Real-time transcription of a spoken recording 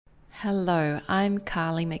Hello, I'm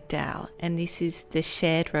Carly McDowell, and this is the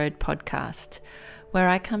Shared Road podcast, where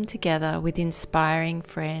I come together with inspiring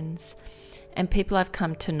friends and people I've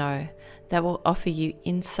come to know that will offer you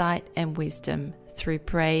insight and wisdom through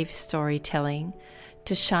brave storytelling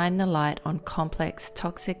to shine the light on complex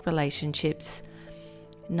toxic relationships,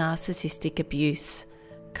 narcissistic abuse,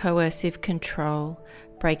 coercive control,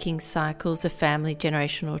 breaking cycles of family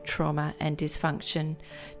generational trauma and dysfunction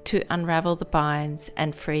to unravel the binds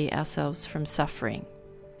and free ourselves from suffering.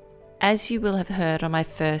 As you will have heard on my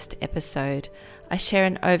first episode, I share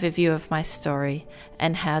an overview of my story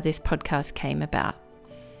and how this podcast came about.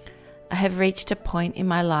 I have reached a point in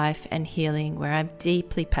my life and healing where I'm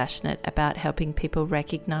deeply passionate about helping people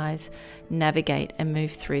recognize, navigate, and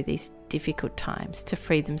move through these difficult times to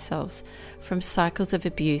free themselves from cycles of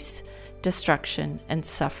abuse, destruction, and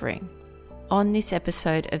suffering. On this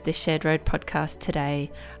episode of the Shared Road podcast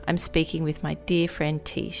today, I'm speaking with my dear friend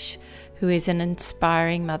Tish, who is an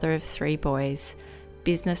inspiring mother of 3 boys,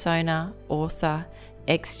 business owner, author,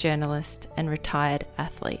 ex-journalist, and retired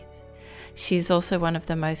athlete. She's also one of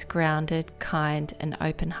the most grounded, kind, and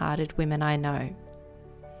open-hearted women I know.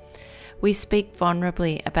 We speak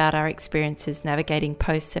vulnerably about our experiences navigating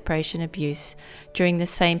post-separation abuse during the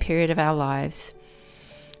same period of our lives,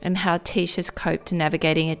 and how Tish has coped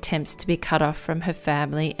navigating attempts to be cut off from her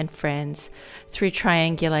family and friends through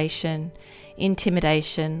triangulation,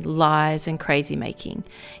 intimidation, lies, and crazy making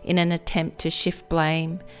in an attempt to shift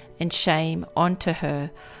blame and shame onto her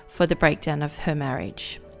for the breakdown of her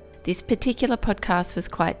marriage. This particular podcast was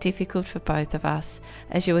quite difficult for both of us,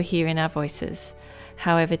 as you will hear in our voices.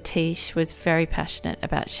 However, Tish was very passionate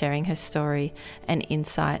about sharing her story and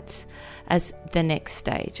insights as the next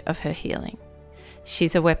stage of her healing.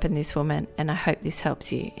 She's a weapon, this woman, and I hope this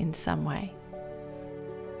helps you in some way.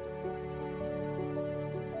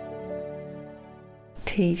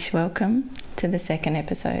 Tish, welcome to the second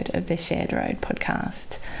episode of the Shared Road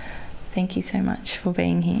podcast. Thank you so much for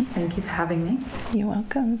being here. Thank you for having me. You're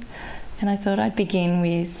welcome. And I thought I'd begin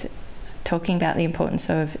with talking about the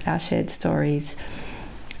importance of our shared stories,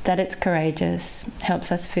 that it's courageous,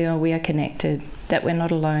 helps us feel we are connected, that we're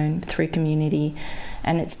not alone through community,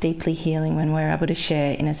 and it's deeply healing when we're able to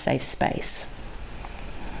share in a safe space.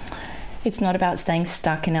 It's not about staying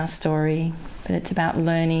stuck in our story, but it's about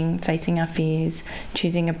learning, facing our fears,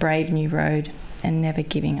 choosing a brave new road, and never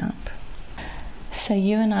giving up. So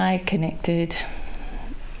you and I connected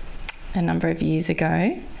a number of years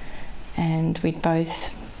ago, and we'd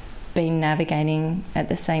both been navigating at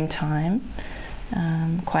the same time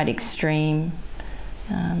quite extreme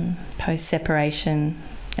post-separation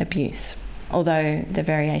abuse. Although the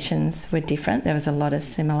variations were different, there was a lot of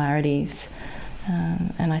similarities,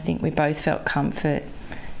 and I think we both felt comfort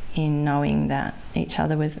in knowing that each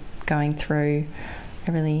other was going through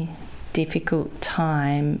a really difficult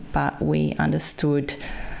time, but we understood,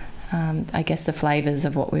 I guess, the flavours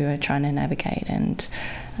of what we were trying to navigate. And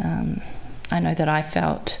I know that I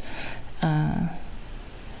felt,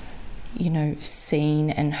 seen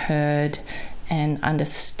and heard and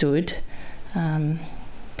understood,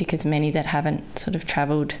 because many that haven't sort of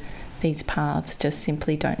travelled these paths just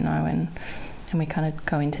simply don't know, and we kind of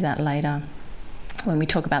go into that later when we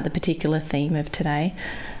talk about the particular theme of today.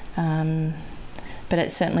 But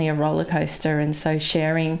it's certainly a roller coaster, and so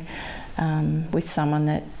sharing with someone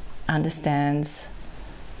that understands,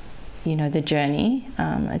 the journey,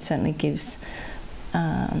 it certainly gives,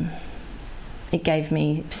 it gave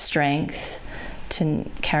me strength to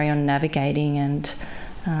carry on navigating, and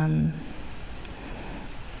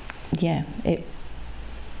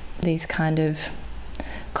these kind of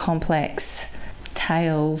complex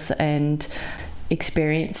tales and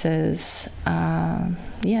experiences are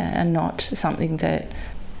not something that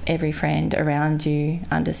every friend around you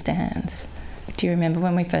understands. Do you remember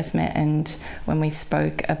when we first met and when we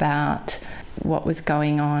spoke about what was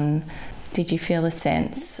going on? Did you feel a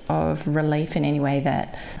sense of relief in any way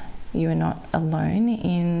that you were not alone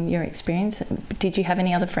in your experience? Did you have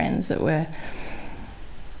any other friends that were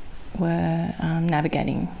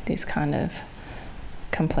navigating this kind of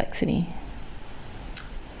complexity?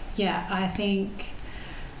 Yeah, I think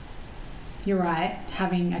you're right.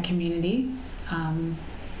 Having a community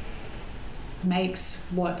makes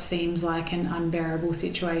what seems like an unbearable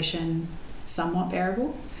situation somewhat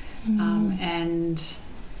bearable. And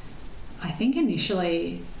I think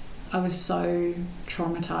initially I was so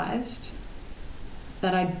traumatized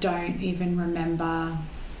that I don't even remember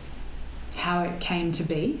how it came to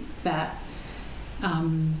be that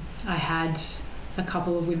I had a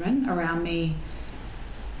couple of women around me,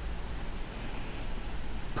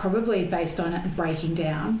 probably based on it breaking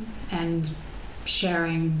down and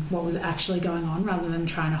sharing what was actually going on rather than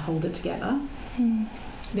trying to hold it together.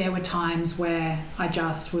 There were times where I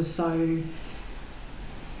just was so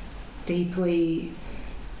deeply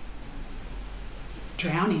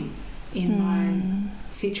drowning in my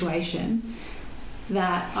situation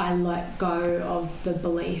that I let go of the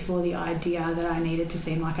belief or the idea that I needed to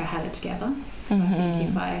seem like I had it together. So I think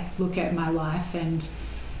if I look at my life and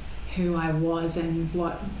who I was and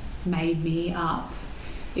what made me up,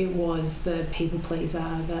 it was the people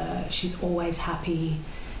pleaser, she's always happy,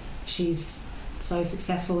 she's so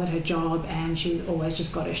successful at her job, and she's always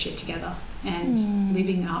just got her shit together. And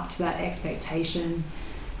living up to that expectation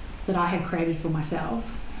that I had created for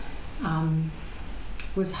myself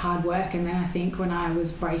was hard work. And then I think when I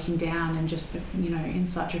was breaking down and just, in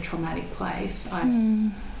such a traumatic place,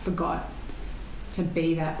 I forgot to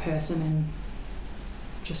be that person and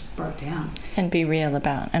just broke down. And be real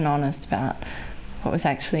about and honest about what was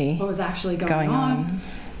actually going on.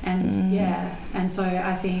 And and so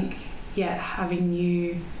I think, having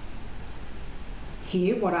you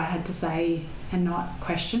hear what I had to say and not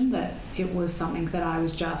question that it was something that I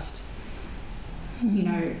was just,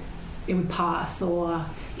 it would pass, or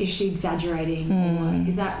is she exaggerating, or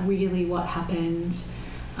is that really what happened?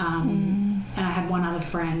 And I had one other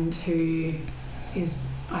friend who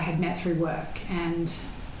I had met through work and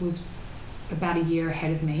was about a year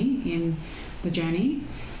ahead of me in the journey,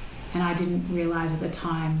 and I didn't realise at the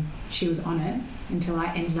time she was on it until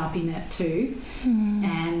I ended up in it too.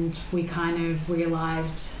 And we kind of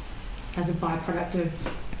realised, as a byproduct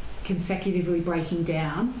of consecutively breaking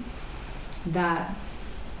down, that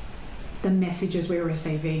the messages we were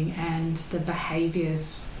receiving and the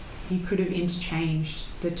behaviours, you could have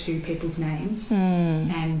interchanged the two people's names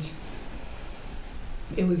and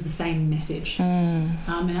it was the same message.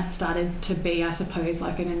 And that started to be, I suppose,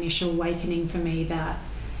 like an initial awakening for me that,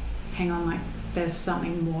 hang on, like there's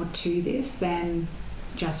something more to this than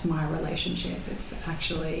just my relationship. It's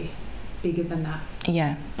actually bigger than that.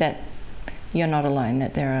 Yeah, that you're not alone,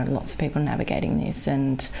 that there are lots of people navigating this,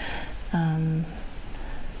 and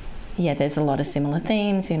there's a lot of similar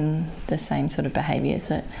themes in the same sort of behaviours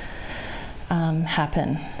that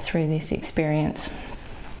happen through this experience.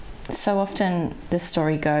 So often the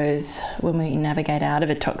story goes, when we navigate out of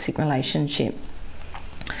a toxic relationship,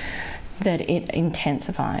 that it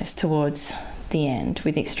intensifies towards the end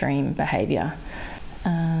with extreme behaviour,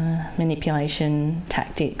 manipulation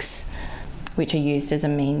tactics, which are used as a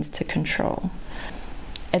means to control.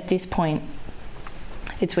 At this point,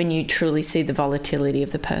 it's when you truly see the volatility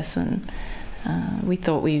of the person we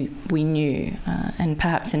thought we knew and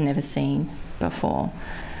perhaps had never seen before,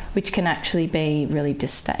 which can actually be really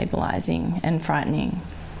destabilising and frightening.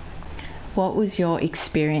 What was your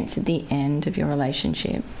experience at the end of your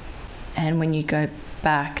relationship? And when you go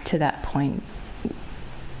back to that point,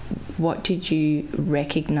 what did you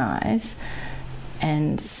recognise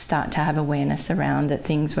and start to have awareness around, that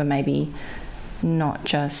things were maybe not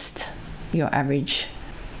just your average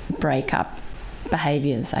breakup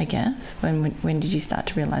behaviours, I guess? When did you start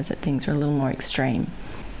to realise that things were a little more extreme?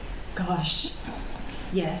 Gosh,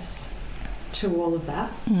 yes, to all of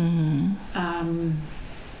that.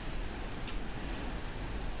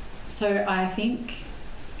 So I think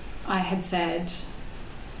I had said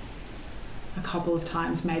a couple of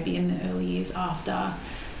times, maybe in the early years after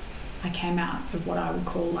I came out of what I would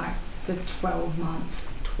call like the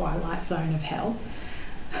 12-month twilight zone of hell,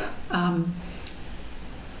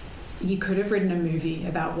 you could have written a movie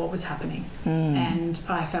about what was happening. And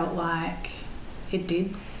I felt like it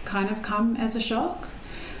did kind of come as a shock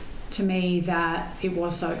to me that it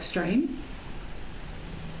was so extreme.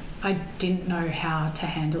 I didn't know how to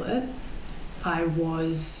handle it. I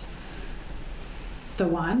was the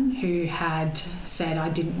one who had said I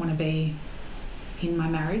didn't want to be in my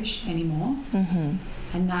marriage anymore.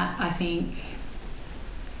 And that, I think,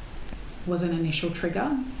 was an initial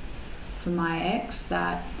trigger for my ex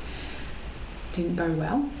that didn't go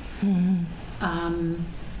well. And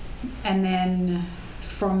then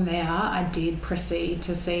from there, I did proceed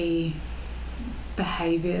to see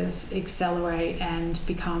behaviours accelerate and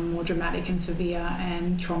become more dramatic and severe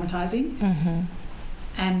and traumatising.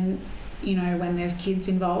 And, when there's kids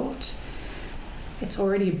involved, it's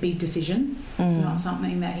already a big decision. It's not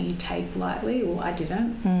something that you take lightly, or I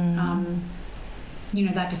didn't.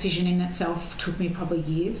 That decision in itself took me probably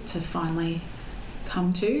years to finally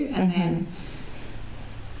come to. And then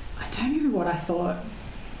I don't know what I thought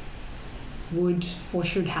would or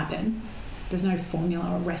should happen. There's no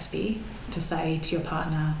formula or recipe to say to your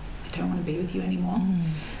partner, I don't want to be with you anymore.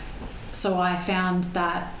 So I found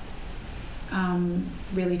that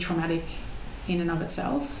really traumatic in and of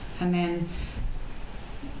itself. And then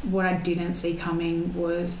what I didn't see coming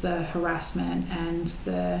was the harassment and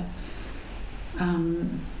the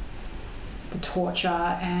torture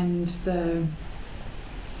and the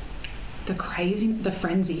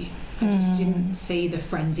frenzy. I just didn't see the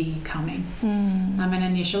frenzy coming. And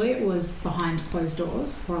initially it was behind closed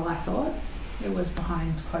doors, for all I thought. It was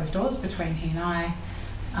behind closed doors between he and I.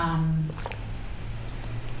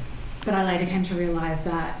 But I later came to realise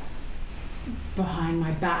that behind my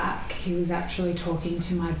back, he was actually talking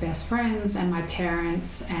to my best friends and my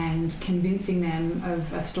parents and convincing them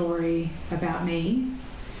of a story about me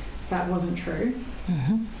that wasn't true.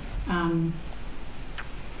 And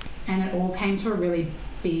it all came to a really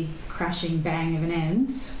big crashing bang of an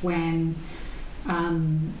end when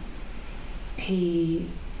he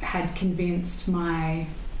had convinced my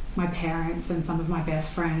parents and some of my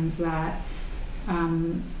best friends that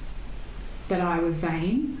I was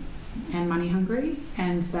vain and money hungry,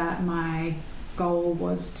 and that my goal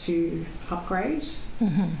was to upgrade.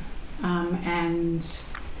 And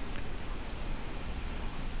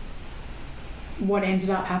what ended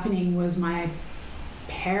up happening was my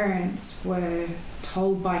parents were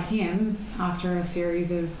told by him, after a series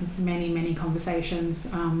of many conversations,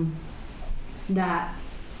 that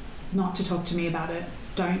not to talk to me about it.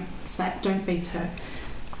 Don't speak to her.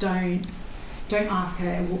 Don't ask her.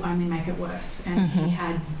 It will only make it worse. And he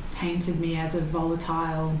had painted me as a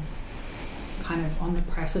volatile, kind of on the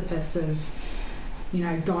precipice of,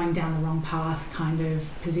 going down the wrong path kind of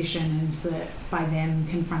position, and that by them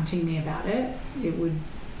confronting me about it, it would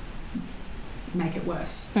make it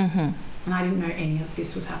worse. And I didn't know any of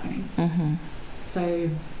this was happening. So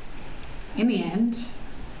in the end,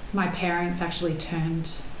 my parents actually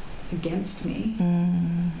turned against me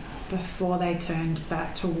before they turned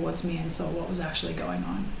back towards me and saw what was actually going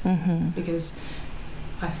on. Because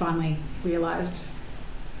I finally realised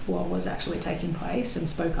what was actually taking place and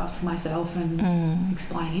spoke up for myself and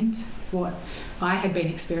explained what I had been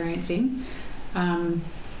experiencing. And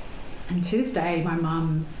to this day, my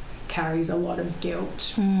mum carries a lot of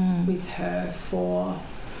guilt with her for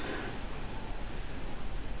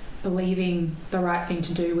believing the right thing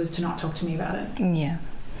to do was to not talk to me about it. Yeah.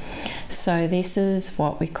 So this is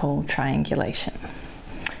what we call triangulation.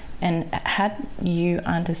 And had you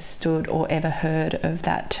understood or ever heard of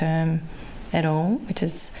that term at all, which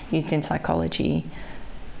is used in psychology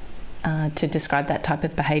to describe that type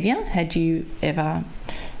of behaviour? Had you ever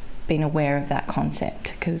been aware of that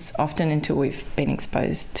concept? Because often until we've been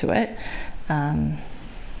exposed to it,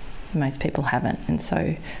 most people haven't. And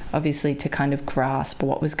so obviously to kind of grasp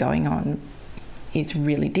what was going on is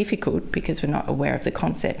really difficult because we're not aware of the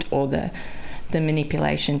concept or the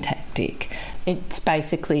manipulation tactic. It's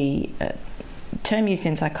basically a term used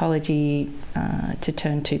in psychology to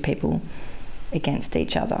turn two people against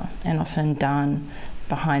each other, and often done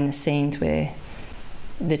behind the scenes where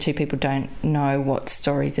the two people don't know what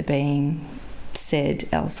stories are being said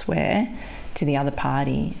elsewhere to the other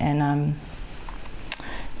party. And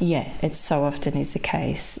it so often is the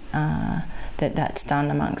case that that's done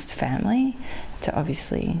amongst family to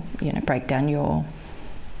obviously, break down your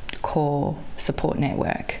core support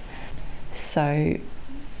network. So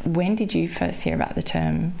when did you first hear about the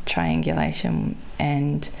term triangulation,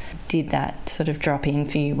 and did that sort of drop in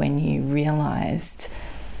for you when you realised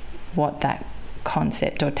what that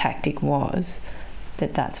concept or tactic was,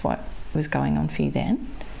 that's what was going on for you then?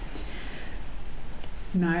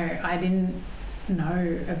 No, I didn't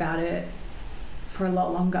know about it for a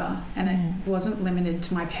lot longer, and it wasn't limited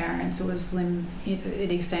to my parents. It was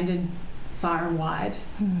it extended far and wide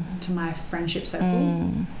to my friendship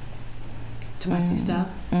circle, to my sister,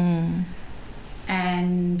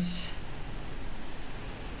 and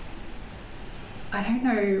I don't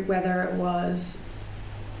know whether it was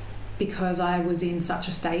because I was in such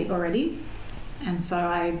a state already, and so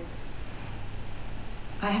I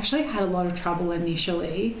actually had a lot of trouble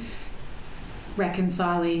initially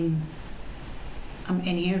reconciling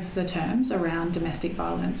any of the terms around domestic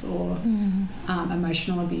violence or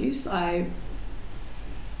emotional abuse. I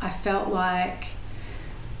felt like,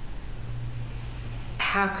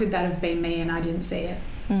 how could that have been me and I didn't see it?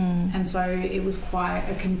 And so it was quite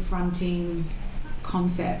a confronting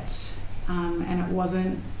concept, and it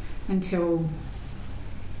wasn't until,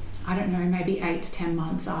 I don't know, maybe 8 to 10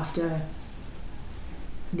 months after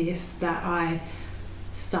this that I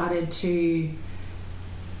started to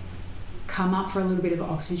come up for a little bit of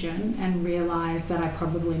oxygen and realise that I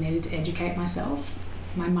probably needed to educate myself.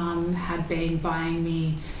 My mum had been buying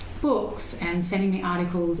me books and sending me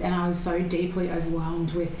articles, and I was so deeply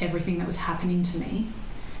overwhelmed with everything that was happening to me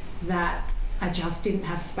that I just didn't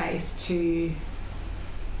have space to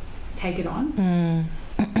take it on.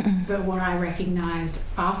 But what I recognised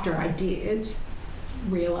after I did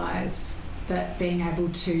realise that being able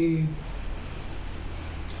to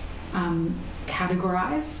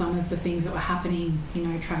categorise some of the things that were happening, you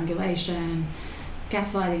know, triangulation,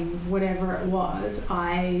 gaslighting, whatever it was,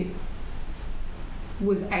 I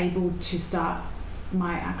was able to start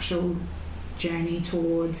my actual journey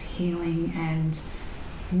towards healing and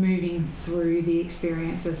moving through the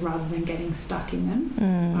experiences rather than getting stuck in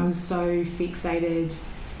them. I was so fixated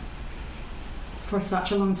for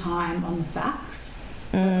such a long time on the facts.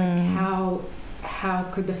 Like how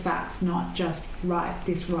could the facts not just right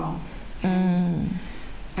this wrong? And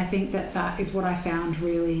I think that is what I found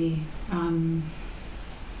really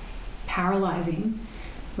paralysing,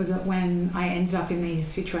 was that when I ended up in these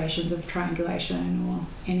situations of triangulation or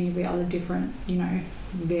any of the other different, you know,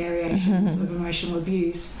 variations of emotional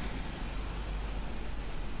abuse,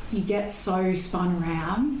 you get so spun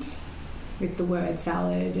around with the word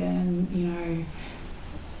salad and, you know,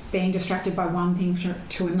 being distracted by one thing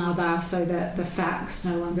to another, so that the facts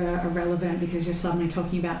no longer are relevant because you're suddenly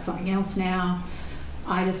talking about something else now.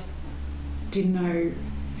 I just didn't know,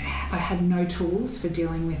 I had no tools for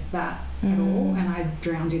dealing with that at all, and I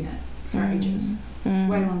drowned in it for ages,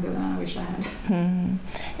 way longer than I wish I had.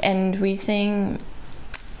 And were you seeing,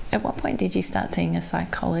 at what point did you start seeing a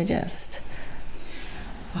psychologist?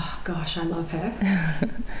 Oh gosh, I love her.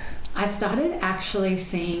 I started actually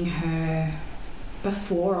seeing her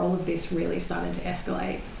before all of this really started to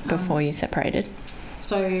escalate. Before you separated?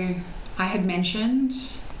 So I had mentioned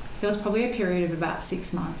there was probably a period of about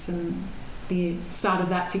 6 months, and the start of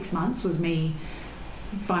that 6 months was me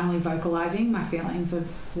finally vocalising my feelings of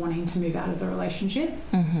wanting to move out of the relationship.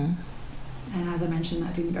 And as I mentioned,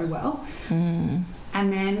 that didn't go well. And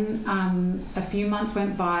then a few months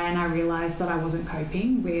went by and I realised that I wasn't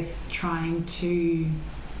coping with trying to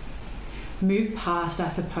move past, I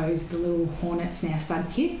suppose, the little hornet's nest I'd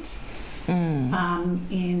kicked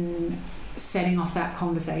in setting off that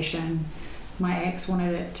conversation. My ex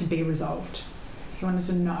wanted it to be resolved. He wanted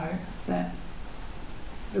to know that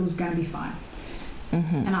it was going to be fine.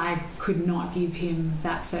 And I could not give him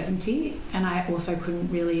that certainty, and I also couldn't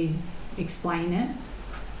really explain it.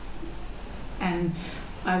 And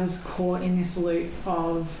I was caught in this loop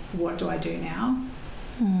of, what do I do now?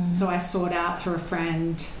 So I sought out through a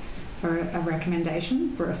friend a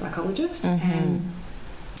recommendation for a psychologist, and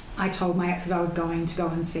I told my ex that I was going to go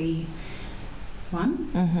and see one.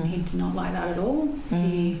 He did not like that at all.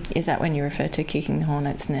 Is that when you refer to kicking the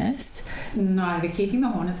hornet's nest? No, the kicking the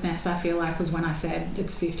hornet's nest, I feel like, was when I said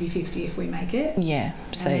it's 50-50 if we make it. Yeah.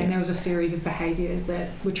 So and then there was a series of behaviours that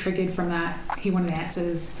were triggered from that. He wanted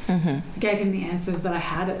answers. I gave him the answers that I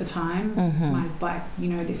had at the time. Like, you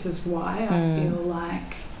know, this is why I feel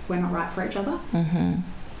like we're not right for each other.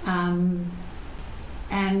 And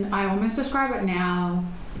I almost describe it now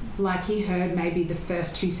like he heard maybe the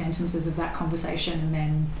first 2 sentences of that conversation and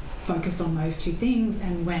then focused on those 2 things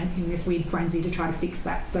and went in this weird frenzy to try to fix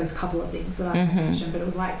those couple of things that I mentioned, but it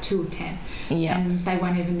was like 2 of 10. And they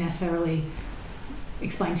weren't even necessarily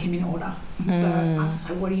explained to him in order. So I was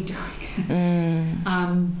like, what are you doing?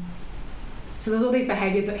 So there's all these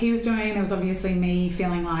behaviours that he was doing. There was obviously me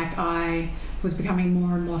feeling like I was becoming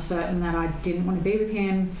more and more certain that I didn't want to be with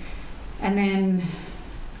him. And then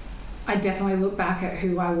I definitely look back at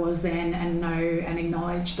who I was then and know and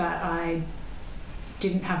acknowledge that I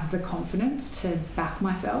didn't have the confidence to back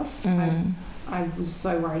myself. I was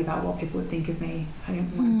so worried about what people would think of me. I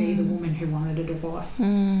didn't want to be the woman who wanted a divorce. Do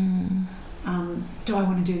I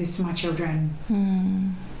want to do this to my children?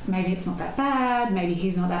 Maybe it's not that bad. Maybe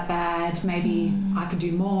he's not that bad. Maybe I could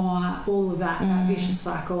do more. All of that vicious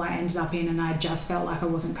cycle I ended up in, and I just felt like I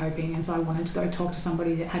wasn't coping, and so I wanted to go talk to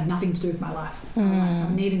somebody that had nothing to do with my life. I was like, I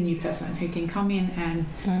need a new person who can come in and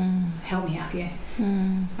help me out here.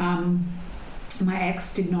 My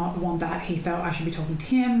ex did not want that. He felt I should be talking to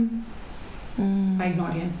him. I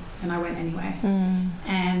ignored him and I went anyway.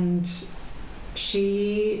 And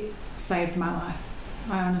she saved my life.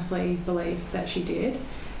 I honestly believe that she did.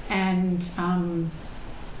 And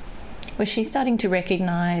was she starting to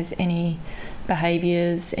recognise any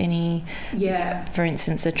behaviours, for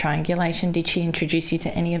instance, the triangulation? Did she introduce you to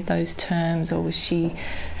any of those terms, or was she...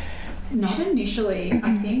 Not initially,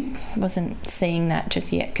 I think. Wasn't seeing that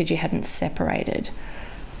just yet because you hadn't separated?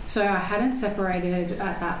 So I hadn't separated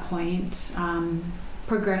at that point.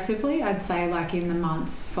 Progressively, I'd say, like in the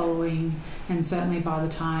months following, and certainly by the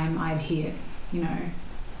time I'd hit, you know,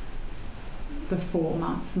 the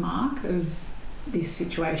 4-month mark of this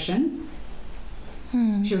situation,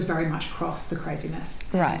 she was very much across the craziness.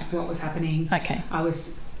 Right. What was happening. Okay. I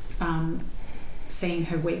was seeing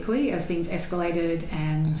her weekly as things escalated,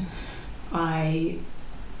 and I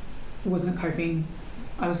wasn't coping.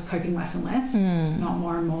 I was coping less and less, not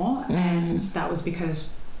more and more. And that was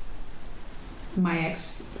because my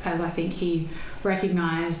ex, as I think he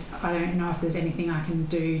recognised, I don't know if there's anything I can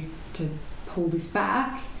do to pull this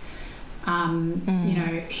back. You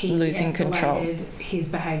know, he losing escalated control. His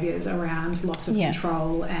behaviours around loss of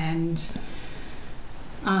control, and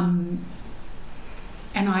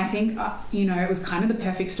I think, you know, it was kind of the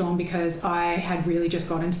perfect storm, because I had really just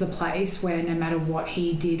got into the place where no matter what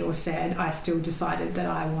he did or said, I still decided that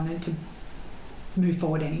I wanted to move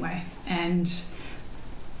forward anyway. And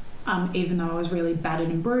even though I was really battered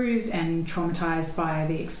and bruised and traumatised by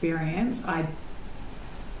the experience, I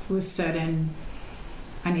was certain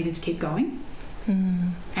I needed to keep going.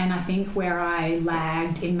 And I think where I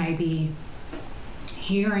lagged in maybe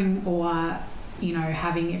hearing or, you know,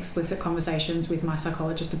 having explicit conversations with my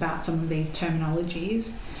psychologist about some of these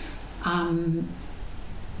terminologies, I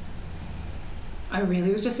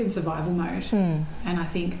really was just in survival mode. And I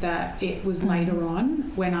think that it was later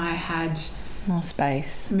on, when I had more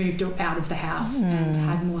space, moved out of the house and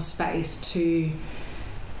had more space to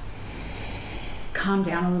calm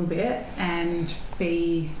down a little bit and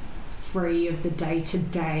be free of the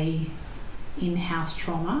day-to-day in-house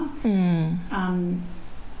trauma,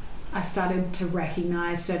 I started to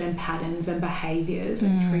recognise certain patterns and behaviours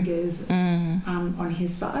and triggers on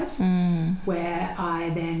his side, where I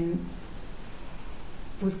then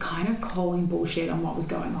was kind of calling bullshit on what was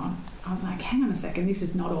going on. I was like, hang on a second, this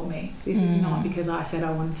is not all me. This is not because I said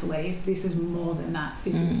I wanted to leave. This is more than that.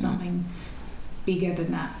 This is something bigger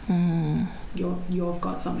than that. You've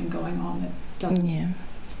got something going on that doesn't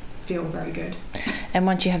feel very good. And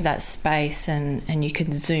once you have that space and you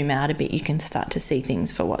can zoom out a bit, you can start to see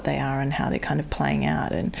things for what they are and how they're kind of playing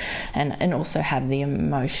out, and also have the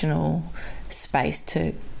emotional space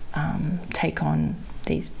to take on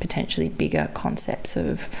these potentially bigger concepts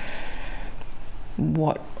of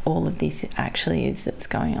what all of this actually is that's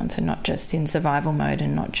going on. So not just in survival mode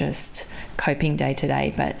and not just coping day to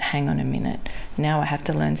day, but hang on a minute, now I have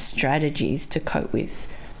to learn strategies to cope with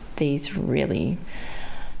these really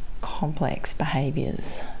complex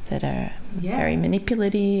behaviours that are very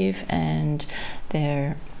manipulative, and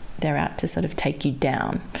they're out to sort of take you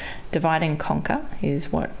down. Divide and conquer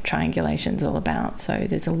is what triangulation's all about. So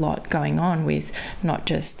there's a lot going on with not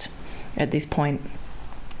just at this point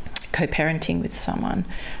co-parenting with someone,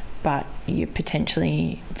 but you're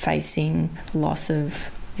potentially facing loss of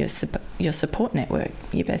your support network,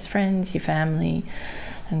 your best friends, your family,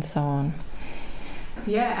 and so on.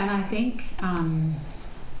 Yeah, and I think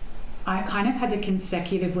I kind of had to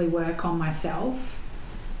consecutively work on myself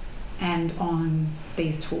and on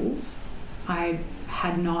these tools. I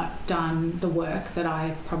had not done the work that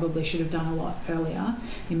I probably should have done a lot earlier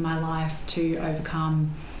in my life to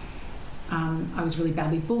overcome. I was really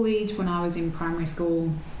badly bullied when I was in primary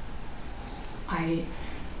school. I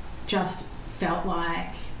just felt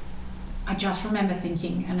like, I just remember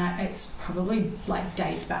thinking, and it's probably like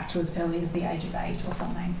dates back to as early as the age of 8 or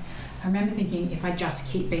something. I remember thinking, if I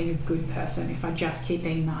just keep being a good person, if I just keep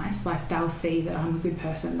being nice, like they'll see that I'm a good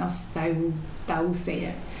person. They will see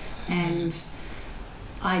it. And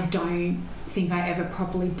I don't think I ever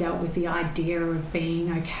properly dealt with the idea of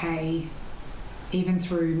being okay, even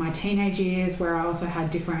through my teenage years, where I also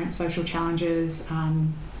had different social challenges,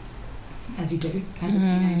 as you do as a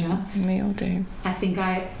teenager. We all do. I think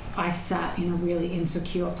I sat in a really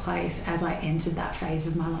insecure place as I entered that phase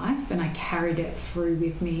of my life, and I carried it through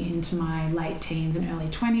with me into my late teens and early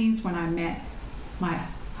 20s when I met my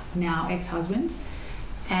now ex-husband.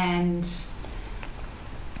 And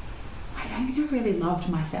I don't think I really loved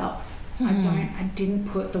myself. I didn't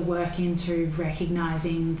put the work into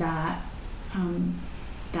recognizing that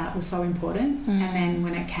that was so important. And then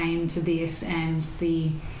when it came to this and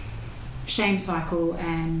the shame cycle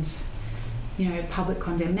and, you know, public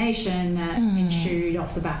condemnation that ensued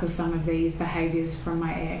off the back of some of these behaviours from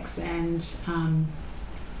my ex, and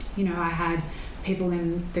you know, I had people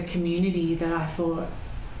in the community that I thought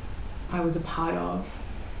I was a part of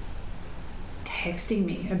texting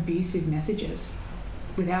me abusive messages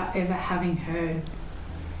without ever having heard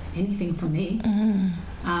anything from me.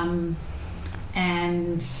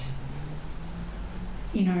 And,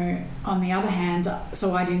 you know, on the other hand,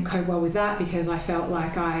 so I didn't cope well with that because I felt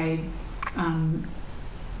like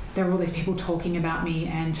there were all these people talking about me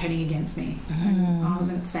and turning against me. And I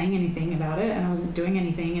wasn't saying anything about it, and I wasn't doing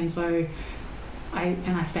anything. And so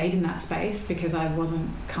I stayed in that space because I wasn't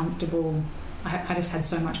comfortable. I just had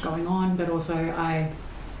so much going on, but also I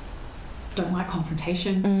don't like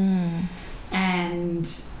confrontation. And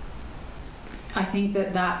I think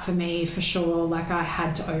that for me, for sure, like I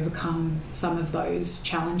had to overcome some of those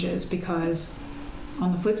challenges, because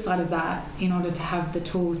on the flip side of that, in order to have the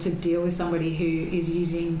tools to deal with somebody who is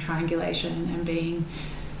using triangulation and being,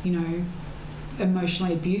 you know,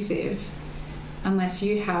 emotionally abusive, unless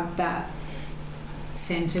you have that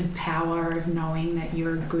centered power of knowing that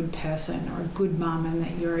you're a good person or a good mum and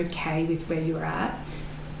that you're okay with where you're at,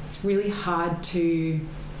 it's really hard to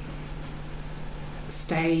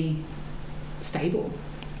stay stable.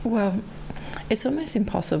 Well, it's almost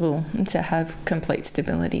impossible to have complete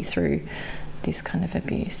stability through this kind of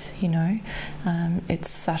abuse, you know. It's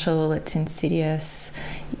subtle, it's insidious,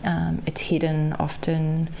 it's hidden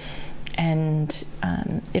often, and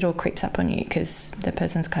it all creeps up on you because the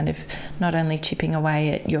person's kind of not only chipping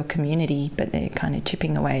away at your community, but they're kind of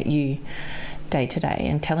chipping away at you day to day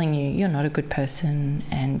and telling you you're not a good person,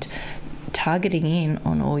 and targeting in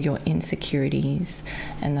on all your insecurities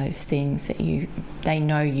and those things that they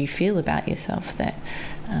know you feel about yourself that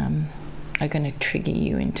are going to trigger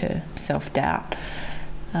you into self-doubt.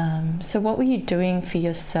 So what were you doing for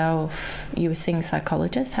yourself? You were seeing a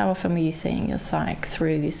psychologist. How often were you seeing your psych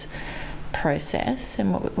through this process?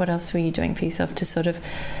 And what else were you doing for yourself to sort of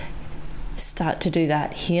start to do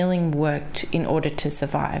that healing work in order to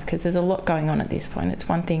survive? Because there's a lot going on at this point. It's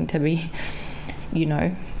one thing to be, you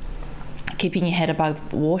know, keeping your head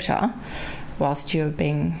above water whilst you're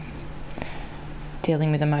dealing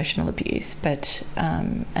with emotional abuse, but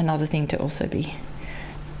another thing to also be,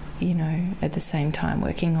 you know, at the same time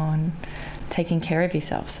working on taking care of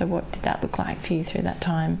yourself. So what did that look like for you through that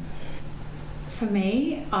time? For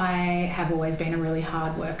me, I have always been a really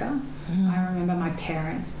hard worker. I remember my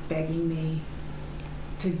parents begging me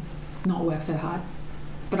to not work so hard,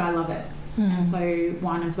 but I love it. And so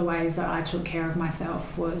one of the ways that I took care of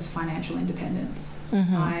myself was financial independence.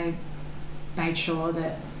 I made sure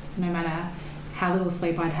that no matter how little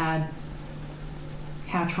sleep I'd had,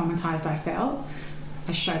 how traumatized I felt,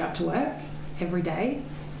 I showed up to work every day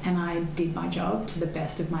and I did my job to the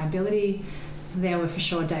best of my ability. There were for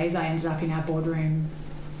sure days I ended up in our boardroom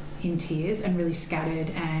in tears and really scattered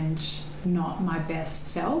and not my best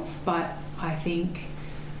self, but I think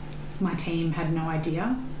my team had no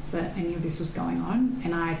idea that any of this was going on,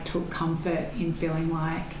 and I took comfort in feeling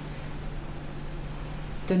like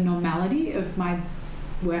the normality of my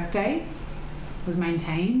workday was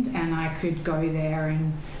maintained and I could go there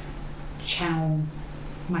and channel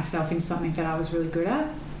myself into something that I was really good at.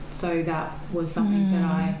 So that was something that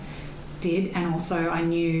I did, and also I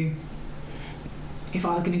knew if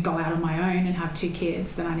I was going to go out on my own and have 2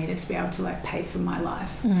 kids, then I needed to be able to like pay for my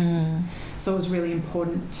life. And so it was really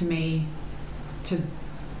important to me to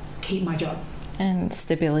keep my job. And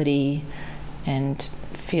stability and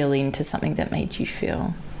feel into something that made you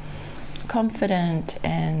feel confident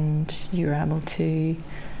and you were able to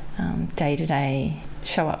day to day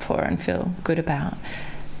show up for and feel good about.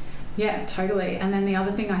 Yeah, totally. And then the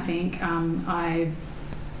other thing, I think, I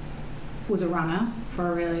was a runner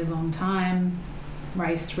for a really long time,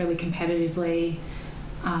 raced really competitively.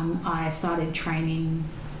 I started training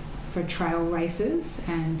for trail races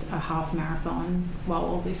and a half marathon while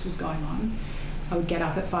all this was going on. I would get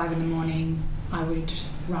up at 5 a.m, I would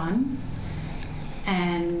run.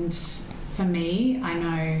 And for me, I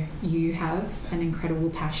know you have an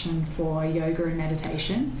incredible passion for yoga and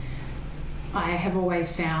meditation. I have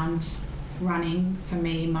always found running for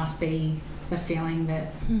me must be the feeling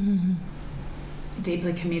that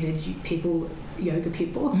deeply committed yoga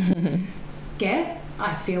people get.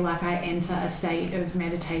 I feel like I enter a state of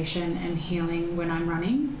meditation and healing when I'm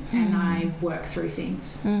running, and I work through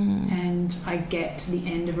things. And I get to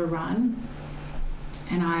the end of a run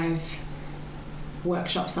and I've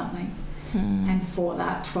workshopped something. And for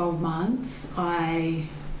that 12 months, I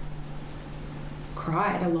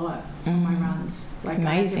cried a lot on my runs. Like amazing.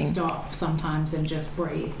 I had to stop sometimes and just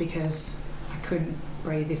breathe because I couldn't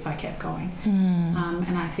breathe if I kept going.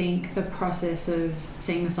 And I think the process of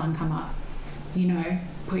seeing the sun come up, you know,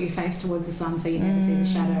 put your face towards the sun so you never see the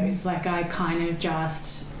shadows. Like I kind of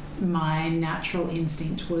just, my natural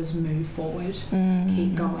instinct was move forward,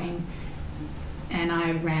 keep going. And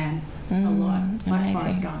I ran a lot, like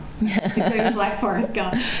Forrest Gump. Basically, it was like Forrest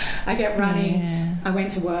Gump. I kept running. I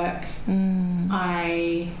went to work.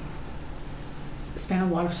 I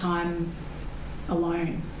spent a lot of time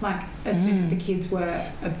alone. Like as soon as the kids were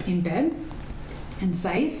in bed and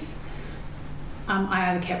safe, I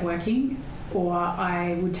either kept working or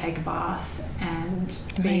I would take a bath and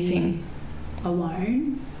be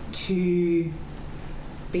alone to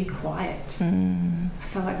be quiet. I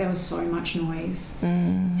felt like there was so much noise.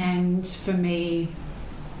 And for me,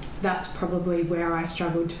 that's probably where I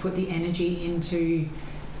struggled to put the energy into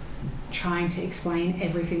trying to explain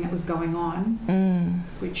everything that was going on,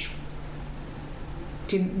 which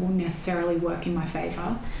didn't necessarily work in my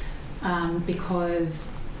favour,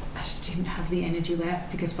 because I just didn't have the energy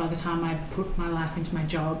left, because by the time I put my life into my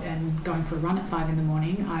job and going for a run at 5 a.m,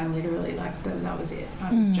 I literally, like, that was it.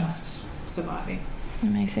 I was just surviving.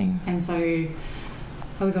 Amazing. And so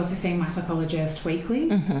I was also seeing my psychologist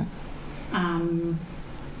weekly.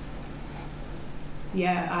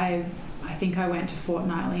 I think I went to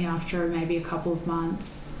fortnightly after maybe a couple of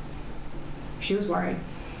months. She was worried.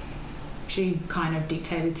 She kind of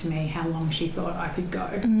dictated to me how long she thought I could go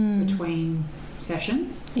between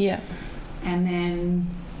sessions. Yeah. And then,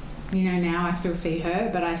 you know, now I still see her,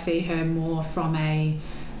 but I see her more from a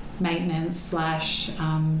maintenance /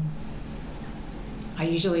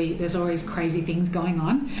 there's always crazy things going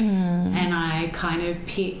on, and I kind of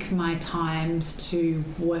pick my times to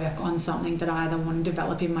work on something that I either want to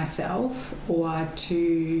develop in myself or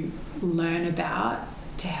to learn about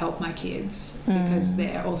to help my kids, because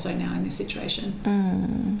they're also now in this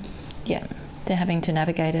situation. Yeah, they're having to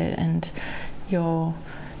navigate it, and you're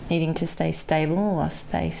needing to stay stable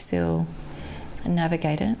whilst they still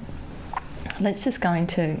navigate it. Let's just go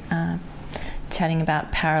into chatting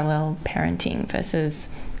about parallel parenting versus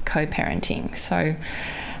co-parenting. So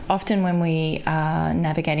often when we are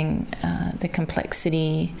navigating the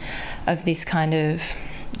complexity of this kind of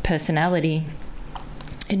personality,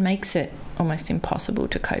 it makes it almost impossible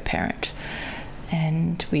to co-parent,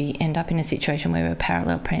 and we end up in a situation where we're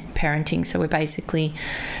parallel parenting. So we're basically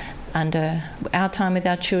under our time with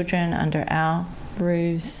our children, under our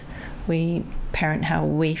roofs, we parent how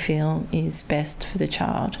we feel is best for the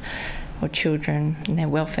child or children, and their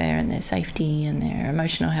welfare and their safety and their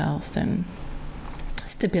emotional health and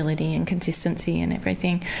stability and consistency and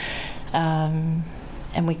everything. And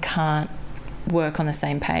we can't work on the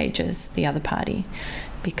same page as the other party,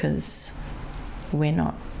 because we're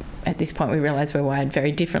not, at this point we realise we're wired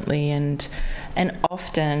very differently, and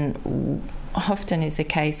often is the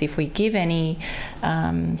case. If we give any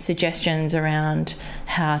suggestions around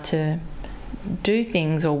how to do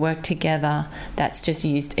things or work together, that's just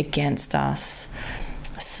used against us,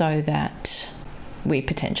 so that we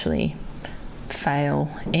potentially fail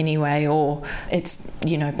anyway, or it's,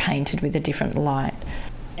 you know, painted with a different light.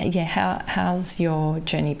 Yeah, how's your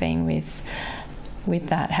journey been with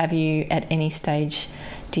that? Have you at any stage,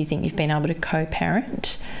 do you think you've been able to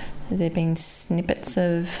co-parent? Has there been snippets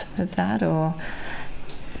of that, or?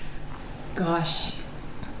 Gosh,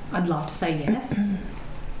 I'd love to say yes.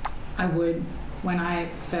 I would. When I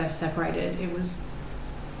first separated, it was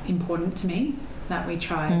important to me that we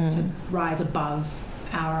try to rise above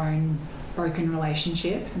our own broken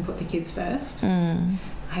relationship and put the kids first. I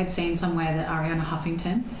had seen somewhere that Ariana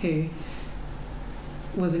Huffington, who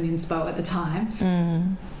was an inspo at the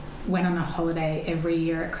time, went on a holiday every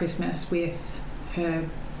year at Christmas with her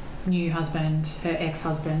new husband, her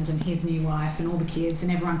ex-husband, and his new wife, and all the kids,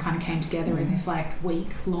 and everyone kind of came together in this like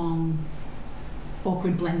week-long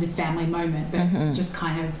awkward blended family moment, but just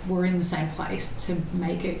kind of were in the same place to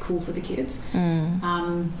make it cool for the kids.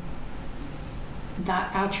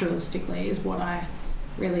 That altruistically is what I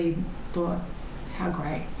really thought, how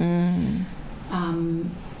great.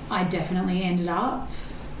 I definitely ended up,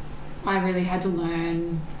 I really had to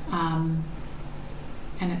learn, and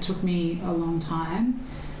it took me a long time,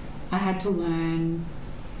 I had to learn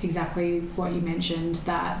exactly what you mentioned,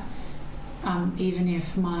 that even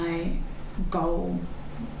if my goal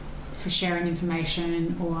for sharing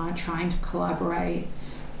information or trying to collaborate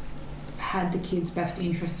had the kids' best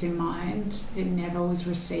interests in mind, it never was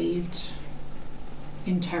received,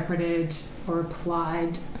 interpreted or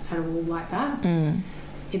applied at all like that.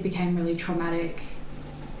 It became really traumatic,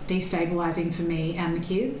 destabilizing for me and the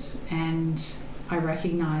kids, and I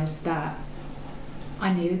recognised that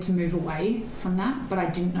I needed to move away from that, but I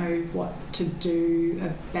didn't know what to do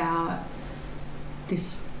about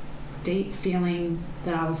this deep feeling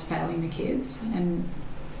that I was failing the kids, and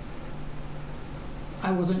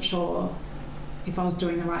I wasn't sure if I was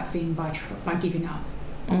doing the right thing by giving up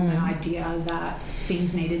on the idea that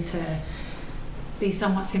things needed to be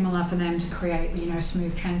somewhat similar for them to create, you know,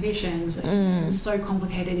 smooth transitions. It was so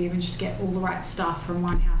complicated even just to get all the right stuff from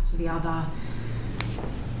one house to the other.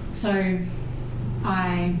 So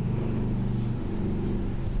I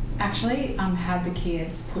actually had the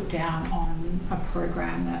kids put down on a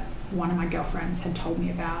program that one of my girlfriends had told me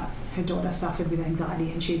about. Her daughter suffered with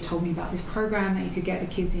anxiety, and she had told me about this program that you could get the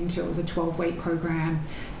kids into. It was a 12-week program,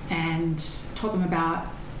 and taught them about,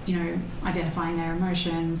 you know, identifying their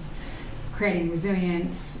emotions, creating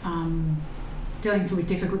resilience, dealing with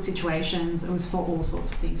difficult situations. It was for all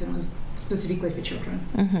sorts of things, and it was specifically for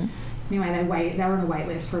children. Anyway, they were on a wait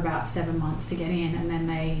list for about 7 months to get in, and then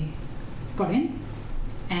they got in,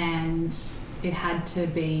 and it had to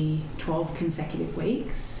be 12 consecutive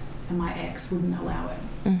weeks, and my ex wouldn't allow it.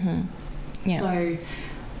 So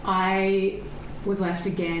I was left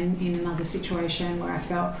again in another situation where I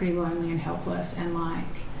felt pretty lonely and helpless, and I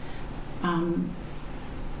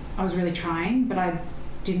was really trying, but I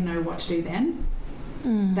didn't know what to do then.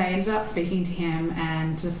 They ended up speaking to him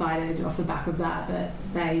and decided off the back of that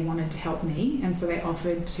they wanted to help me, and so they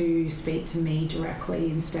offered to speak to me directly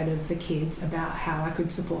instead of the kids about how I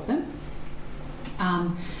could support them.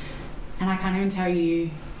 And I can't even tell you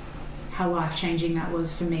how life-changing that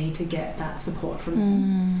was for me to get that support from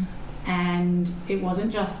them. And it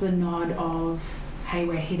wasn't just the nod of, hey,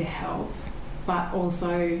 we're here to help, but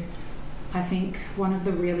also I think one of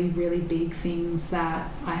the really, really big things that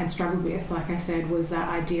I had struggled with, like I said, was that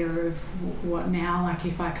idea of what now, like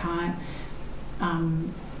if I can't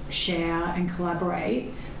share and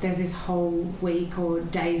collaborate, there's this whole week or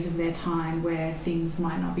days of their time where things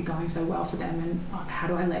might not be going so well for them, and how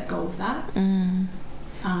do I let go of that?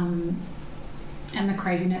 And the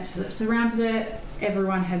craziness that surrounded it,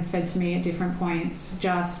 everyone had said to me at different points,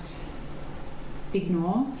 just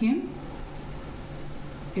ignore him.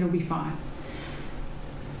 It'll be fine.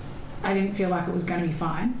 I didn't feel like it was going to be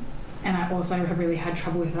fine. And I also have really had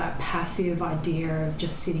trouble with that passive idea of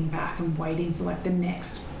just sitting back and waiting for like the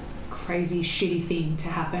next crazy, shitty thing to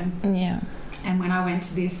happen. Yeah. And when I went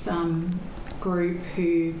to this group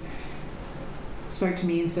who spoke to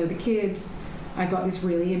me instead of the kids, I got this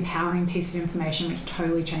really empowering piece of information which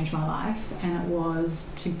totally changed my life. And it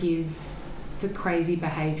was to give the crazy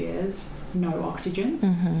behaviours no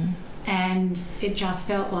oxygen. And it just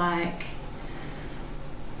felt like,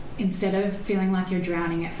 instead of feeling like you're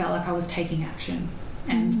drowning, it felt like I was taking action.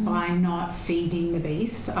 And by not feeding the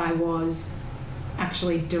beast, I was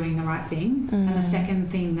actually doing the right thing. And the second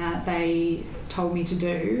thing that they told me to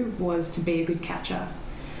do was to be a good catcher.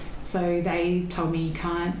 So they told me you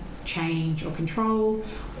can't change or control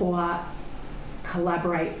or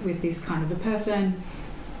collaborate with this kind of a person.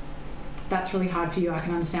 That's really hard for you. I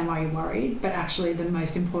can understand why you're worried, but actually the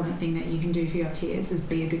most important thing that you can do for your kids is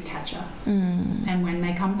be a good catcher. And when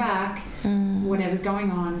they come back, whatever's going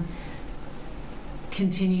on,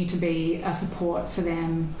 continue to be a support for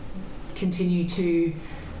them, continue to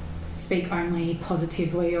speak only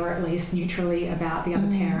positively or at least neutrally about the other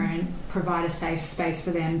parent, provide a safe space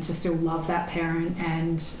for them to still love that parent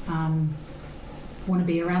and want to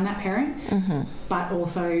be around that parent, but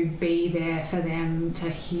also be there for them to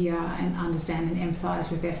hear and understand and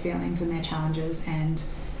empathise with their feelings and their challenges. And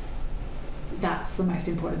that's the most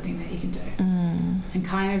important thing that you can do. And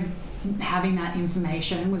kind of having that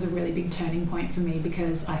information was a really big turning point for me,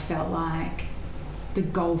 because I felt like the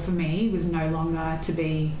goal for me was no longer to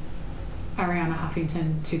be Ariana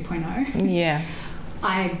Huffington 2.0. Yeah.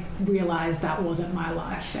 I realised that wasn't my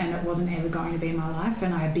life, and it wasn't ever going to be my life,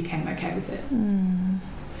 and I became okay with it. And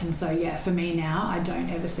so, yeah, for me now, I don't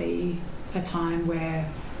ever see a time where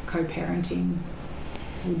co-parenting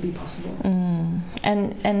would be possible.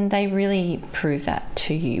 And they really prove that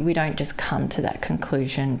to you. We don't just come to that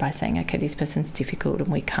conclusion by saying, okay, this person's difficult and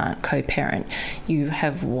we can't co-parent. You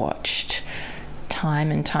have watched time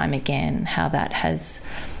and time again how that has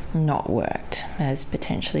not worked, has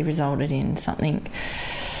potentially resulted in something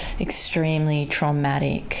extremely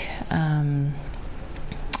traumatic, and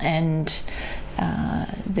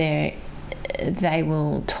they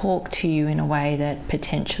will talk to you in a way that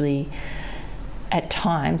potentially at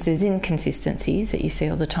times there's inconsistencies that you see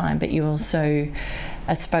all the time, but you also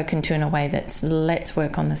are spoken to in a way that's, let's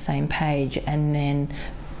work on the same page, and then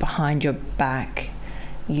behind your back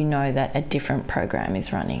you know that a different program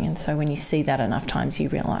is running. And so when you see that enough times, you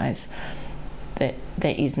realise that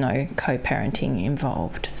there is no co-parenting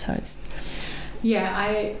involved. So it's... Yeah,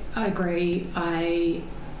 I agree. I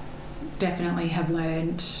definitely have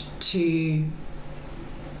learned to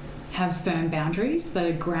have firm boundaries that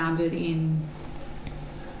are grounded in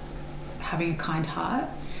having a kind heart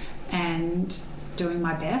and doing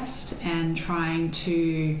my best and trying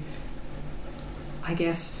to, I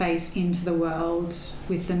guess, face into the world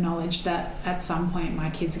with the knowledge that at some point my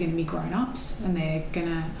kids are going to be grown-ups and they're going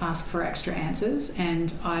to ask for extra answers,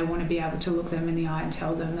 and I want to be able to look them in the eye and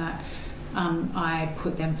tell them that I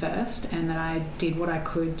put them first and that I did what I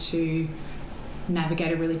could to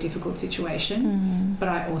navigate a really difficult situation, but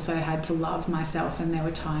I also had to love myself, and there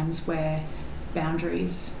were times where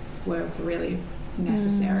boundaries were really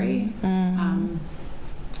necessary. And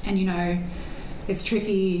you know, it's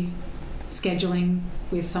tricky scheduling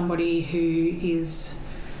with somebody who is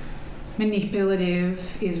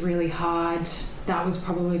manipulative is really hard. That was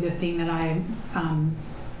probably the thing that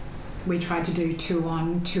we tried to do 2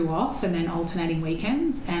 on, 2 off, and then alternating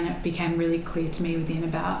weekends, and it became really clear to me within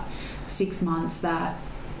about 6 months that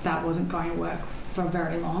wasn't going to work for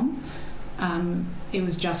very long. It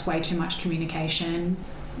was just way too much communication,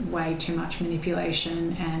 way too much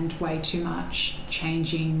manipulation, and way too much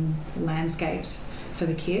changing landscapes for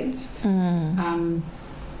the kids.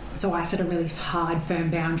 So I set a really hard, firm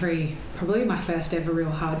boundary. Probably my first ever real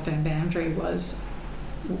hard, firm boundary was,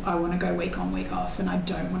 I want to go week on, week off, and I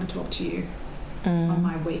don't want to talk to you on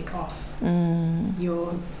my week off. And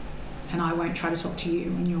I won't try to talk to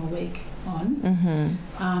you on your week on.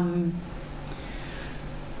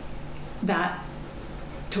 That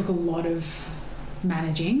took a lot of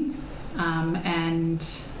managing, and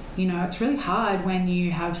you know, it's really hard when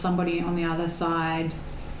you have somebody on the other side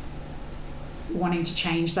wanting to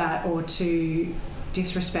change that or to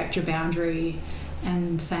disrespect your boundary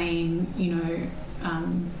and saying, you know,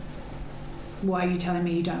 why are you telling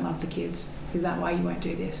me you don't love the kids? Is that why you won't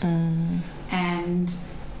do this? And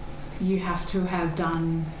you have to have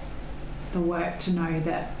done the work to know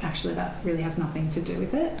that actually that really has nothing to do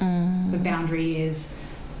with it. The boundary is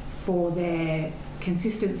for their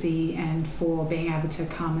consistency and for being able to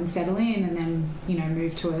come and settle in and then, you know,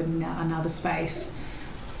 move to another space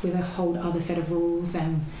with a whole other set of rules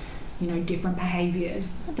and, you know, different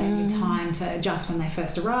behaviours. They need time to adjust when they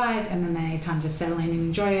first arrive, and then they need time to settle in and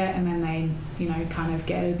enjoy it, and then they, you know, kind of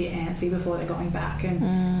get a bit antsy before they're going back.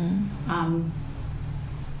 And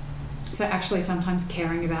so actually sometimes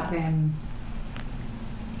caring about them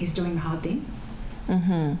is doing the hard thing.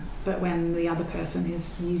 But when the other person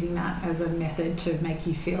is using that as a method to make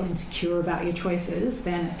you feel insecure about your choices,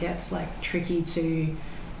 then it gets like tricky to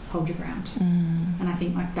hold your ground. And I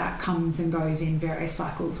think like that comes and goes in various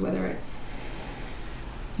cycles, whether it's,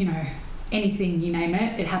 you know, anything, you name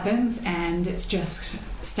it, it happens, and it's just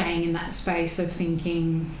staying in that space of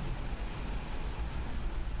thinking,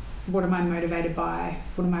 what am I motivated by?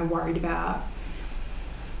 What am I worried about?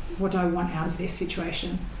 What do I want out of this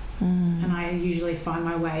situation? And I usually find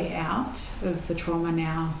my way out of the trauma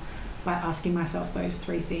now by asking myself those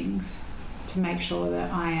 3 things to make sure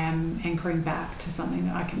that I am anchoring back to something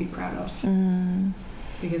that I can be proud of.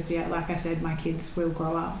 Because, yeah, like I said, my kids will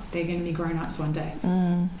grow up. They're going to be grown-ups one day.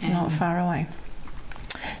 Not far away.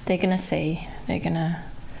 They're going to see. They're going to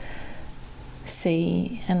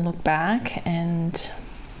see and look back, and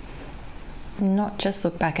not just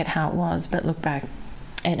look back at how it was, but look back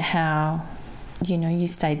at how, you know, you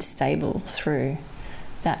stayed stable through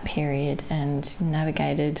that period and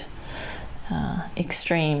navigated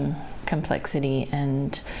extreme complexity,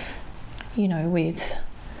 and, you know, with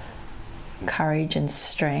courage and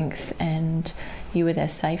strength, and you were their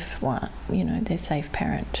safe one, you know, their safe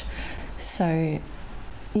parent. So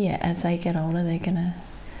yeah, as they get older, they're gonna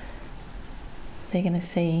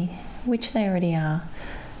see, which they already are.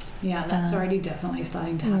 Yeah, that's already definitely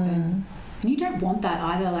starting to happen. And you don't want that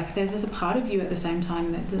either. Like, there's this a part of you at the same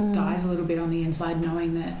time that dies a little bit on the inside,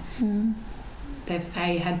 knowing that they've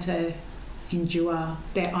had to endure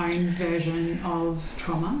their own version of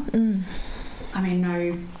trauma. I mean,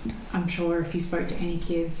 I'm sure if you spoke to any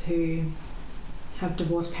kids who have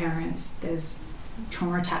divorced parents, there's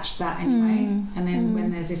trauma attached to that anyway. And then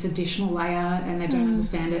when there's this additional layer and they don't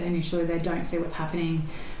understand it initially, they don't see what's happening,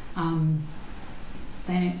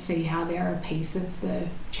 they don't see how they're a piece of the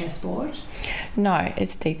chessboard. No,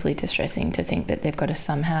 it's deeply distressing to think that they've got to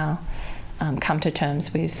somehow come to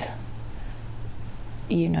terms with,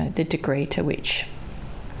 you know, the degree to which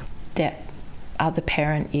that other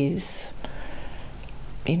parent is,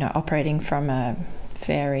 you know, operating from a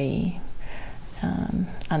very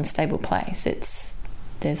unstable place.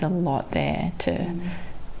 There's a lot there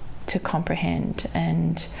to comprehend,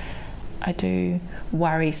 and I do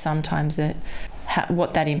worry sometimes that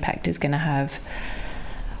what that impact is going to have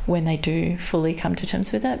when they do fully come to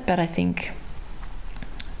terms with it. But I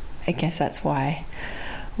guess that's why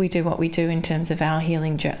we do what we do in terms of our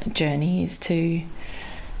healing journey, is to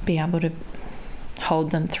be able to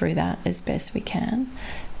hold them through that as best we can.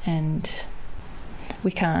 And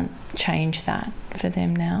we can't change that for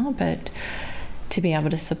them now, but to be able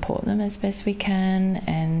to support them as best we can.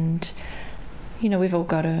 And, you know, we've all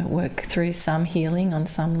got to work through some healing on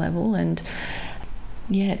some level, and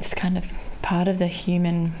yeah, it's kind of part of the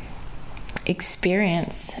human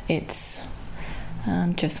experience. It's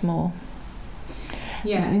just more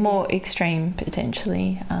extreme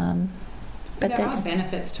potentially, but there are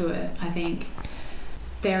benefits to it. I think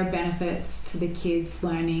there are benefits to the kids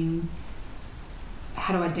learning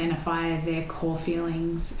how to identify their core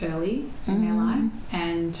feelings early in their life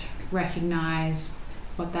and recognize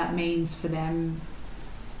what that means for them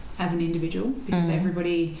as an individual, because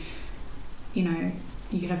everybody, you know,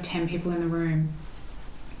 you could have 10 people in the room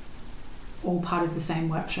all part of the same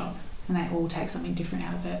workshop and they all take something different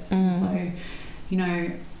out of it. So, you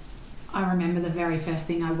know, I remember the very first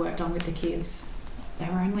thing I worked on with the kids, they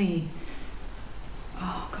were only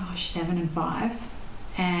 7 and 5,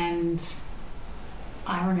 and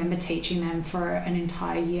I remember teaching them for an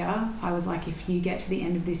entire year. I was like, if you get to the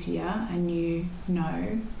end of this year and you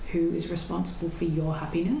know who is responsible for your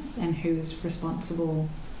happiness and who is responsible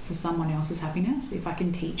for someone else's happiness, if I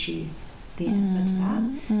can teach you the answer to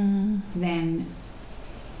that, then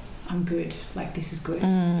I'm good. Like, this is good.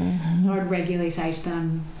 So I'd regularly say to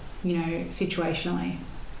them, you know, situationally,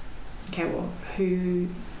 okay, well,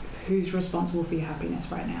 who's responsible for your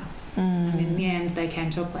happiness right now? And in the end, they came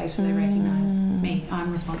to a place where they recognised me.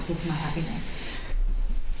 I'm responsible for my happiness.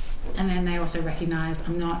 And then they also recognised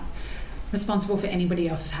I'm not responsible for anybody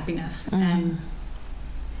else's happiness. And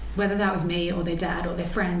whether that was me or their dad or their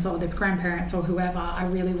friends or their grandparents or whoever, I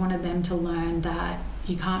really wanted them to learn that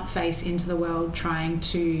you can't face into the world trying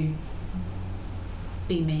to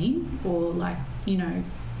be mean or, like, you know,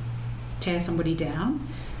 tear somebody down.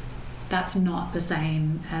 That's not the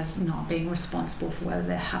same as not being responsible for whether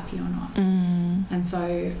they're happy or not. And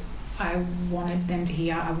so I wanted them to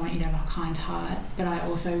hear, I want you to have a kind heart, but I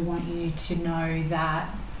also want you to know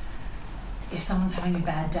that if someone's having a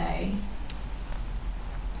bad day,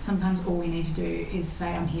 sometimes all we need to do is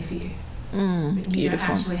say, I'm here for you. But you don't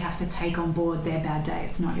actually have to take on board their bad day.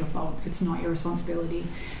 It's not your fault. It's not your responsibility.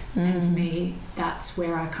 And for me, that's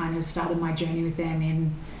where I kind of started my journey with them,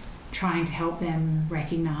 in trying to help them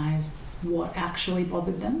recognise what actually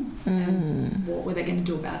bothered them and what were they going to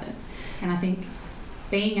do about it. And I think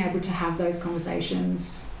being able to have those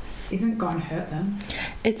conversations isn't going to hurt them.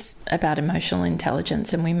 It's about emotional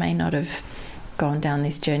intelligence, and we may not have gone down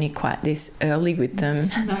this journey quite this early with them.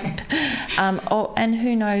 No. And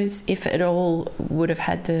who knows if it all would have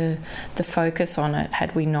had the focus on it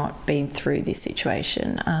had we not been through this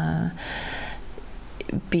situation,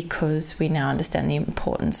 because we now understand the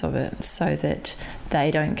importance of it, so that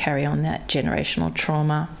they don't carry on that generational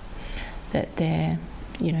trauma that they're,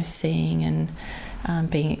 you know, seeing and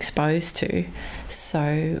being exposed to.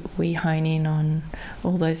 So we hone in on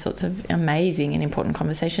all those sorts of amazing and important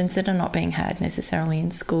conversations that are not being had necessarily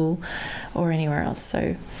in school or anywhere else.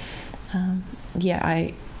 So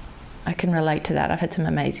I can relate to that. I've had some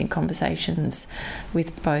amazing conversations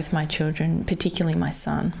with both my children, particularly my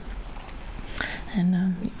son.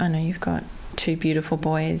 And I know you've got 2 beautiful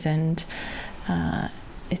boys, and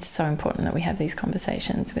it's so important that we have these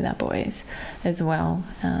conversations with our boys as well,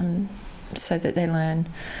 so that they learn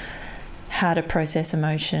how to process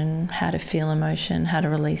emotion, how to feel emotion, how to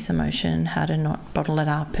release emotion, how to not bottle it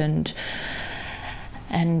up and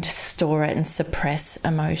store it and suppress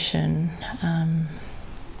emotion.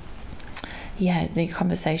 The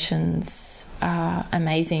conversations are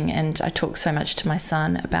amazing, and I talk so much to my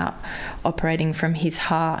son about operating from his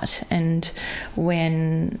heart, and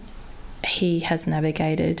when he has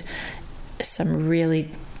navigated some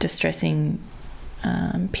really distressing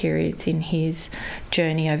periods in his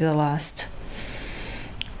journey over the last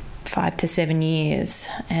 5 to 7 years,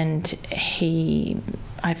 and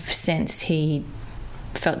I've sensed he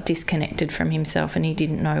felt disconnected from himself, and he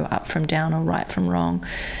didn't know up from down or right from wrong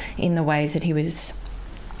in the ways that he was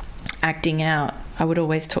acting out. I would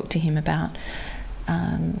always talk to him about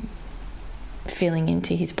feeling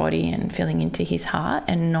into his body and feeling into his heart,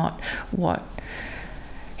 and not what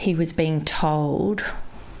he was being told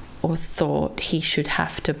or thought he should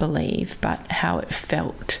have to believe, but how it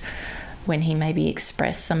felt when he maybe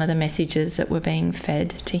expressed some of the messages that were being fed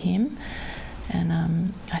to him.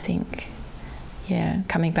 And I think,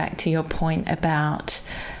 coming back to your point about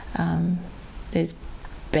there's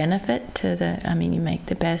benefit to you make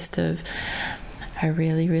the best of a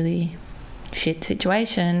really, really shit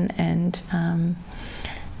situation, and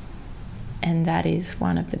that is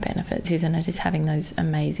one of the benefits, isn't it? Is having those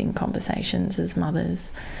amazing conversations as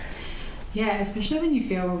mothers. Yeah, especially when you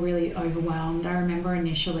feel really overwhelmed. I remember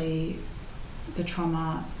initially the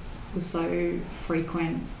trauma was so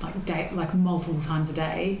frequent, like multiple times a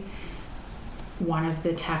day. One of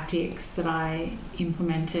the tactics that I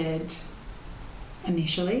implemented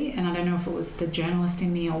initially, and I don't know if it was the journalist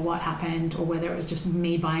in me or what happened, or whether it was just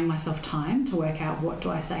me buying myself time to work out what do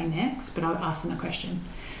I say next, but I would ask them the question.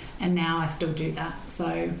 And now I still do that.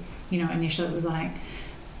 So, initially it was like,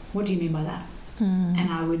 what do you mean by that?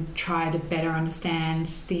 and I would try to better understand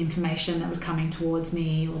the information that was coming towards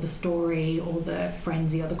me, or the story, or the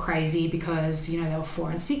frenzy, or the crazy, because, you know, they were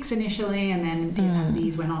 4 and 6 initially, and then as the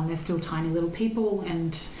years went on, they're still tiny little people.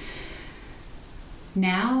 And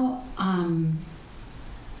now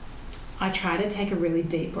I try to take a really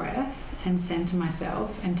deep breath and center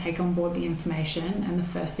myself and take on board the information, and the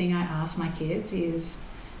first thing I ask my kids is,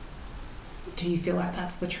 do you feel like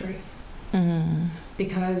that's the truth?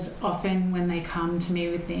 Because often when they come to me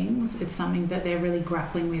with things, it's something that they're really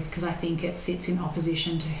grappling with, because I think it sits in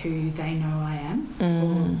opposition to who they know I am,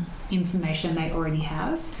 or information they already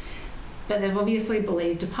have. But they've obviously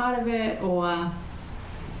believed a part of it, or are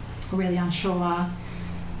really unsure.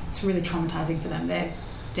 It's really traumatizing for them. They're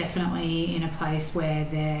definitely in a place where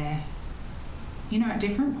they're, you know, at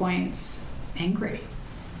different points angry.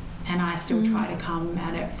 And I still try to come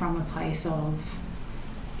at it from a place of,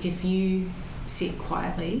 if you sit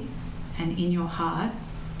quietly and in your heart,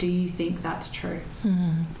 do you think that's true?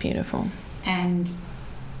 Beautiful. And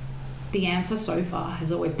the answer so far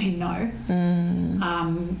has always been no.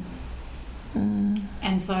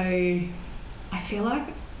 And so I feel like,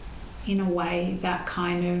 in a way, that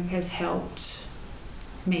kind of has helped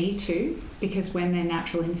me too, because when their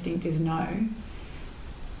natural instinct is no,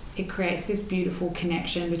 it creates this beautiful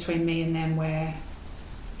connection between me and them, where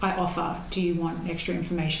I offer, do you want extra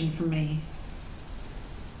information from me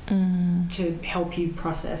to help you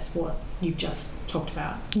process what you've just talked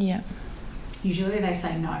about? Yeah. Usually they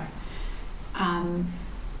say no. And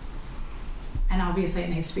obviously it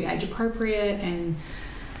needs to be age appropriate, and,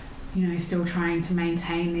 you know, still trying to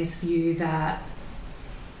maintain this view that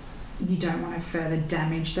you don't want to further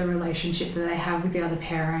damage the relationship that they have with the other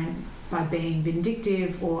parent by being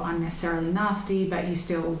vindictive or unnecessarily nasty, but you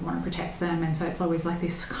still want to protect them. And so it's always like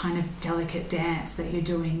this kind of delicate dance that you're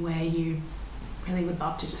doing, where you really would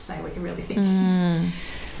love to just say what you're really thinking,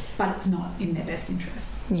 but it's not in their best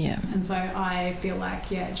interests. Yeah. And so I feel like,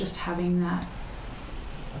 just having that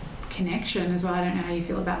connection as well. I don't know how you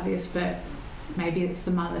feel about this, but maybe it's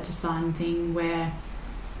the mother to son thing, where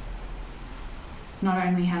not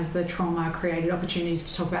only has the trauma created opportunities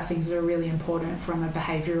to talk about things that are really important from a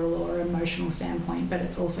behavioural or emotional standpoint, but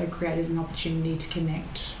it's also created an opportunity to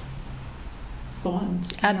connect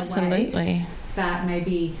bonds. Absolutely. That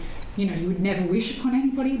maybe, you know, you would never wish upon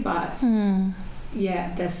anybody, but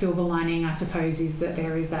the silver lining, I suppose, is that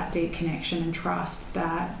there is that deep connection and trust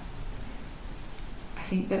that I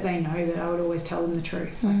think that they know that I would always tell them the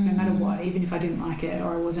truth, like no matter what, even if I didn't like it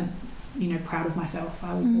or I wasn't, you know, proud of myself,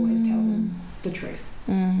 I would always tell them the truth.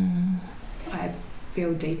 I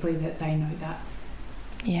feel deeply that they know that.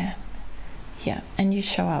 Yeah. And you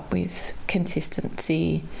show up with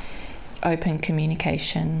consistency, open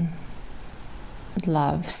communication,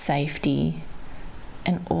 love, safety,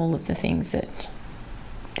 and all of the things that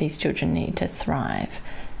these children need to thrive,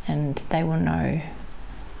 and they will know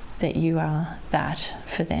that you are that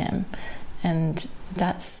for them. And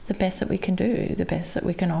that's the best that we can do, the best that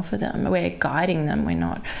we can offer them. We're guiding them. We're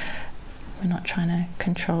not trying to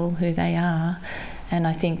control who they are. And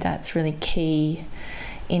I think that's really key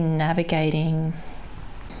in navigating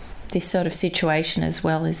this sort of situation as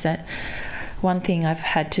well, is that one thing I've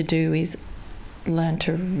had to do is learn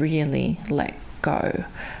to really let go.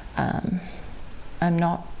 I'm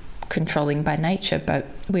not controlling by nature, but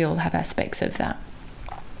we all have aspects of that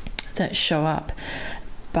show up.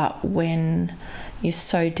 But when you're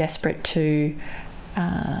so desperate to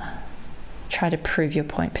try to prove your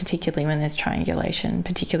point, particularly when there's triangulation,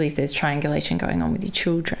 particularly if there's triangulation going on with your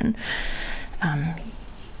children,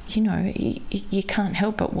 you know, you can't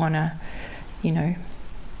help but want to, you know,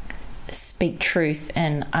 speak truth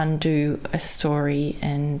and undo a story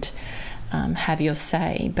and have your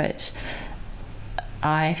say. But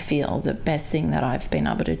I feel the best thing that I've been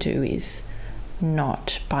able to do is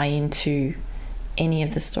not buy into any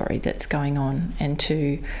of the story that's going on, and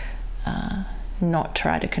to not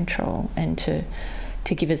try to control, and to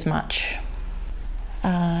give as much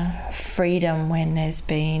freedom when there's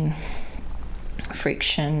been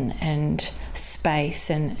friction and space,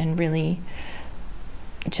 and really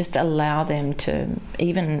just allow them to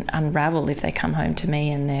even unravel if they come home to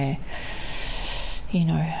me and they're, you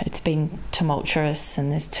know, it's been tumultuous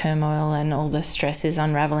and there's turmoil and all the stress is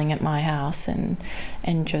unraveling at my house. And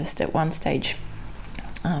just at one stage,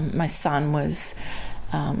 my son was,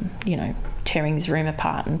 you know, tearing his room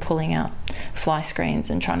apart and pulling out fly screens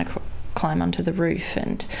and trying to climb onto the roof.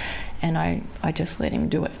 And I just let him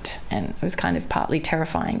do it. And it was kind of partly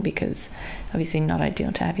terrifying, because obviously not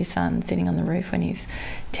ideal to have your son sitting on the roof when he's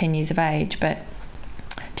 10 years of age, but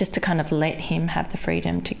just to kind of let him have the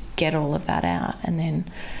freedom to get all of that out. And then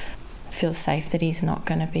feels safe, that he's not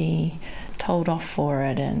going to be told off for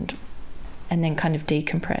it, and then kind of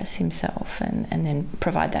decompress himself, and then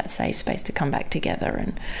provide that safe space to come back together.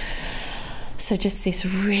 And so just this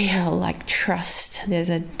real like trust, there's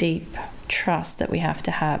a deep trust that we have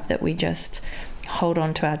to have, that we just hold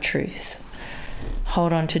on to our truth,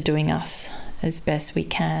 hold on to doing us as best we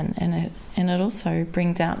can, and it also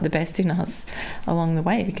brings out the best in us along the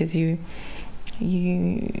way, because you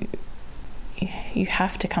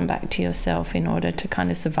have to come back to yourself in order to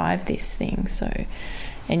kind of survive this thing. So,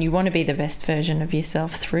 and you want to be the best version of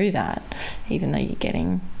yourself through that, even though you're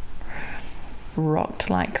getting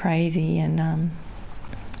rocked like crazy. And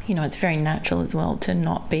it's very natural as well to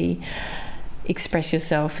not express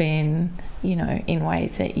yourself in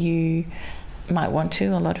ways that you might want to.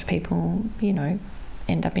 A lot of people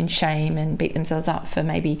end up in shame and beat themselves up for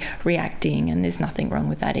maybe reacting, and there's nothing wrong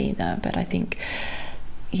with that either. But I think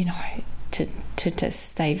to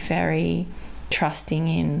stay very trusting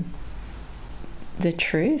in the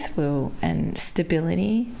truth and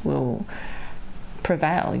stability will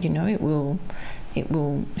prevail. It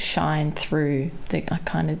will shine through the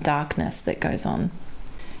kind of darkness that goes on.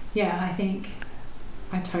 Yeah, I think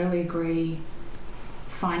I totally agree.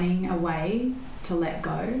 Finding a way to let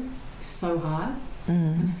go is so hard.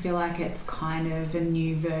 And I feel like it's kind of a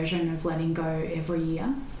new version of letting go every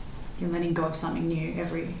year. You're letting go of something new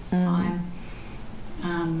every time.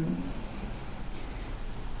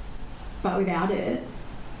 But without it,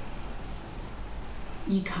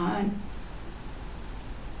 you can't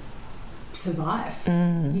survive.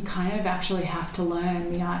 You kind of actually have to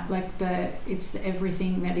learn it's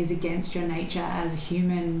everything that is against your nature as a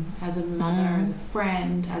human, as a mother, as a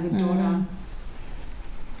friend, as a daughter,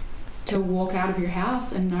 to walk out of your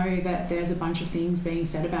house and know that there's a bunch of things being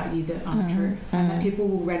said about you that aren't true, and that people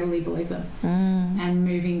will readily believe them. And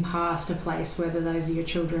moving past a place, whether those are your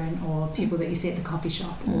children or people that you see at the coffee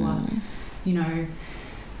shop or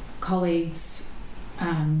colleagues,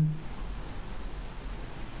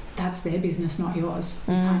 that's their business, not yours.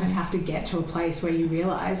 You kind of have to get to a place where you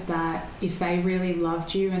realise that if they really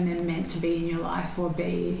loved you and they're meant to be in your life or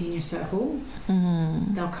be in your circle,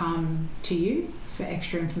 they'll come to you for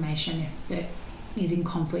extra information if it is in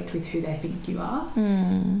conflict with who they think you are.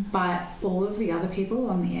 But all of the other people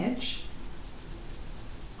on the edge,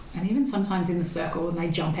 and even sometimes in the circle, and they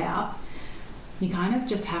jump out, you kind of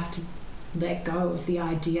just have to let go of the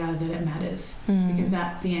idea that it matters. Because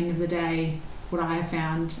at the end of the day, what I have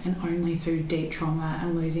found, and only through deep trauma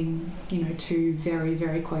and losing, two very,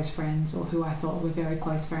 very close friends, or who I thought were very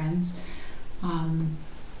close friends,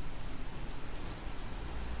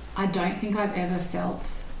 I don't think I've ever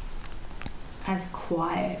felt as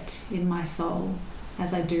quiet in my soul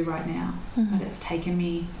as I do right now. But it's taken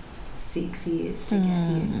me 6 years to get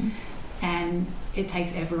here. And it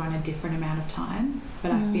takes everyone a different amount of time.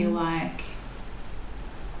 But I feel like,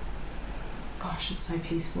 gosh, it's so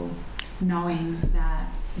peaceful knowing that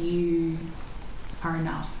you are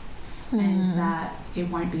enough and that it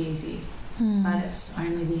won't be easy. But it's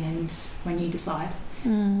only the end when you decide.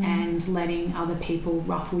 And letting other people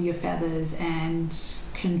ruffle your feathers and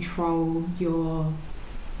control your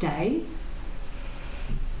day,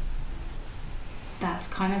 that's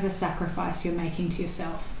kind of a sacrifice you're making to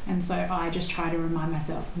yourself. And so I just try to remind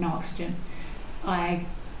myself, no oxygen. I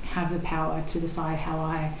have the power to decide how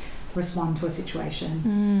I respond to a situation.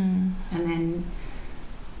 And then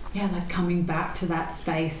coming back to that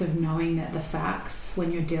space of knowing that the facts,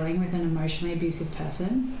 when you're dealing with an emotionally abusive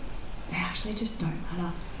person, they actually just don't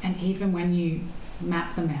matter. And even when you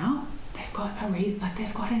map them out, they've got a reason,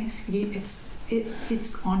 they've got an excuse.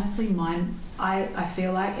 It's honestly mine. I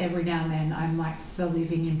feel like every now and then I'm like the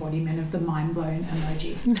living embodiment of the mind blown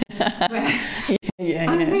emoji.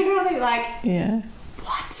 I'm literally like,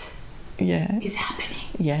 what is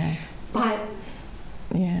happening? But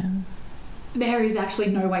there is actually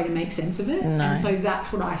no way to make sense of it. And so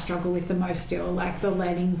that's what I struggle with the most still, like the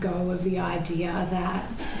letting go of the idea that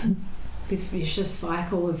this vicious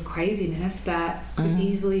cycle of craziness that could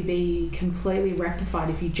easily be completely rectified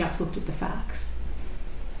if you just looked at the facts.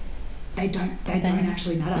 They don't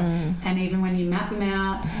actually matter. And even when you map them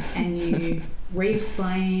out and you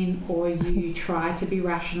re-explain, or you try to be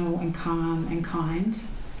rational and calm and kind,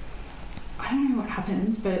 I don't know what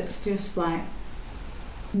happens, but it's just like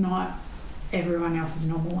not everyone else's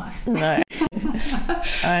normal life. No.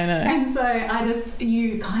 I know. And so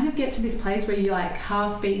you kind of get to this place where you're like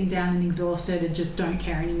half beaten down and exhausted and just don't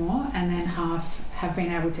care anymore, and then half have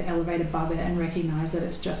been able to elevate above it and recognise that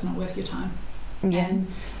it's just not worth your time. And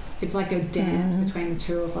it's like a dance between the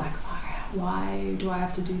two of like, fuck, why do I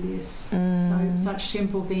have to do this? So such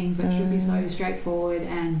simple things that should be so straightforward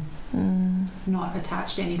and not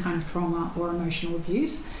attached to any kind of trauma or emotional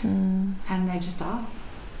abuse, and they just are.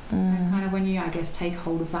 And kind of when you, I guess, take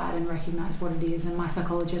hold of that and recognise what it is. And my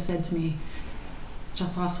psychologist said to me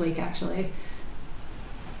just last week, actually,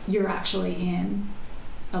 you're actually in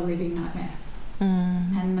a living nightmare.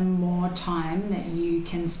 And the more time that you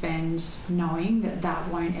can spend knowing that that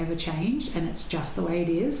won't ever change and it's just the way it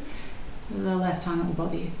is, the less time it will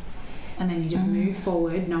bother you. And then you just move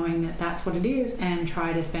forward knowing that that's what it is, and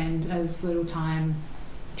try to spend as little time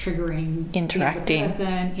triggering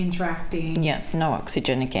interacting. Yeah, no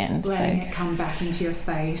oxygen again. Letting it come back into your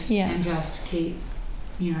space and just keep,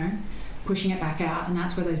 pushing it back out. And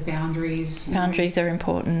that's where those boundaries are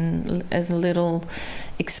important, as little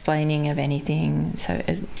explaining of anything. So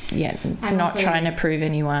not also, trying to prove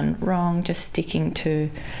anyone wrong, just sticking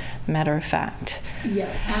to matter of fact. Yeah.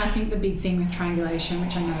 And I think the big thing with triangulation,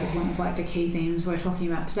 which I know is one of like the key themes we're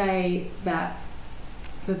talking about today, that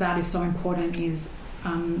is so important, is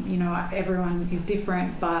everyone is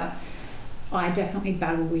different, but I definitely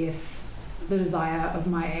battle with the desire of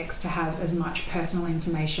my ex to have as much personal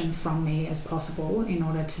information from me as possible in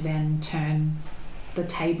order to then turn the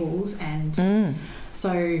tables. And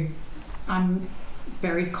so I'm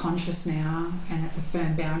very conscious now, and it's a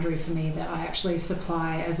firm boundary for me, that I actually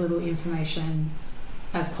supply as little information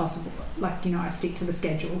as possible. Like, I stick to the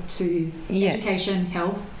schedule, to education,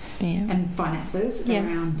 health, and finances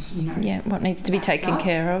around, what needs to be taken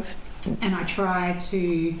care of. And I try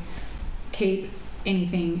to keep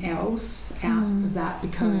anything else out of that,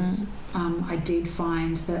 because I did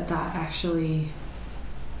find that actually,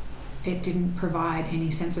 it didn't provide any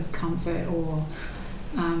sense of comfort or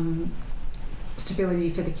stability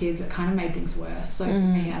for the kids. It kind of made things worse. So for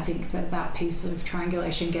me, I think that piece of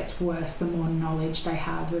triangulation gets worse the more knowledge they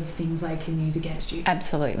have of things they can use against you.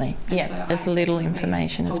 Absolutely. And so as little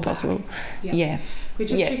information as possible.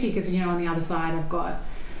 Which is tricky, because on the other side I've got,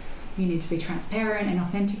 you need to be transparent and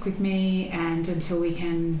authentic with me, and until we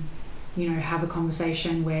can have a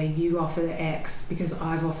conversation where you offer X because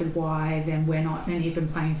I've offered Y, then we're not in an even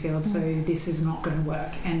playing field, so this is not going to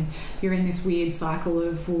work. And you're in this weird cycle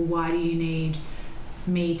of, well, why do you need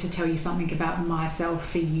me to tell you something about myself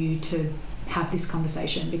for you to have this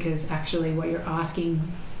conversation? Because actually what you're asking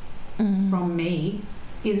from me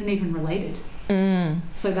isn't even related.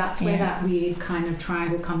 So that's where that weird kind of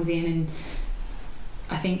triangle comes in. And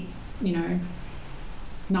I think,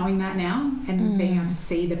 knowing that now and being able to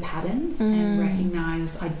see the patterns and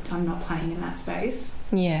recognise I'm not playing in that space.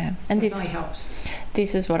 Yeah. And this helps.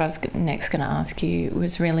 This is what I was next going to ask you,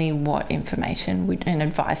 was really what information and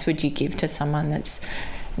advice would you give to someone that's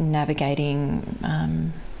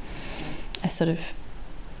navigating a sort of,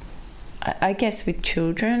 I guess, with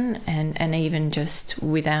children and even just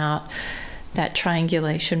without that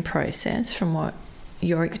triangulation process, from what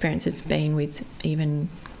your experience has been with even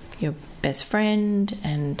your best friend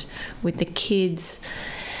and with the kids.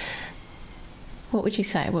 What would you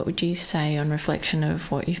say? What would you say on reflection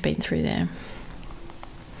of what you've been through there?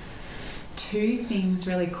 Two things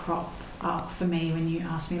really crop up for me when you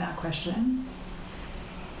ask me that question.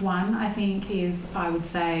 One, I think, is, I would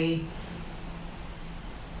say,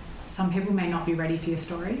 some people may not be ready for your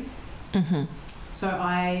story. So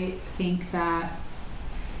I think that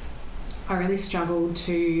I really struggled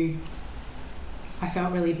to... I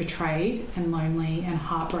felt really betrayed and lonely and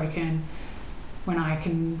heartbroken when I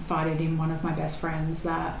confided in one of my best friends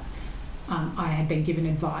that I had been given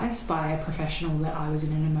advice by a professional that I was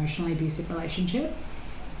in an emotionally abusive relationship.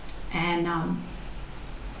 And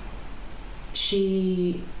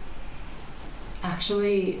she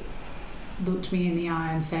actually looked me in the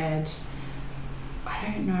eye and said, I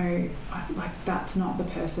don't know, that's not the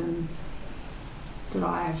person that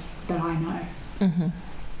I know.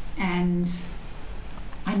 And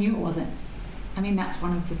I knew it wasn't. I mean, that's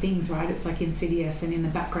one of the things, right? It's like insidious and in the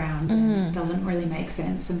background and it doesn't really make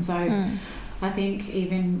sense. And so I think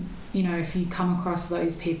even, if you come across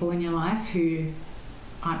those people in your life who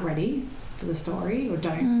aren't ready for the story or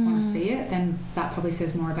don't want to see it, then that probably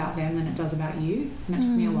says more about them than it does about you. And it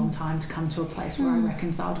took me a long time to come to a place where I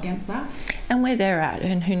reconciled against that. And where they're at,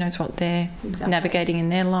 and who knows what they're navigating in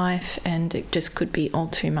their life, and it just could be all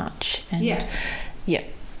too much. And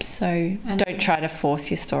so don't try to force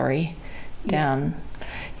your story down,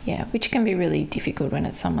 which can be really difficult when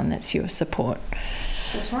it's someone that's your support.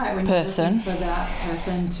 That's right. When person. You're looking for that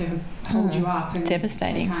person to hold you up and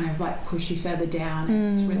devastating, and kind of like push you further down,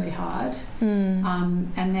 it's really hard.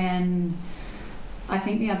 And then I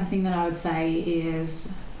think the other thing that I would say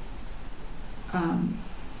is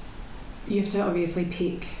you have to obviously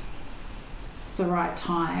pick the right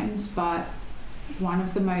times, but one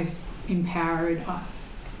of the most empowered,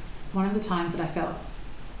 one of the times that I felt,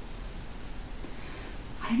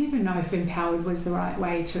 I don't even know if empowered was the right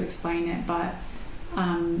way to explain it, but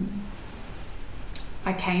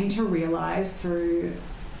I came to realise through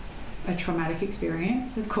a traumatic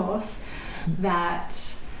experience, of course,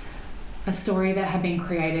 that a story that had been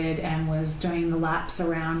created and was doing the laps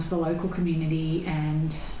around the local community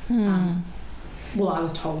and well, I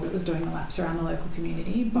was told it was doing the laps around the local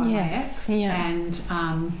community by my ex, and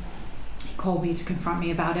he called me to confront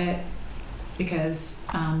me about it because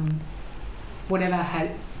whatever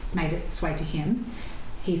had made its way to him,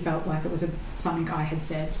 he felt like it was something I had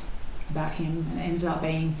said about him, and it ended up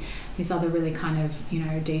being this other really kind of, you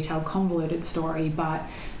know, detailed, convoluted story. But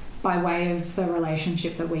by way of the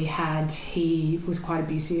relationship that we had, he was quite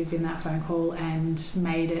abusive in that phone call and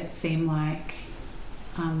made it seem like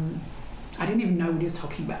I didn't even know what he was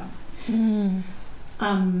talking about.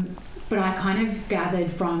 But I kind of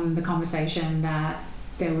gathered from the conversation that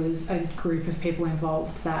there was a group of people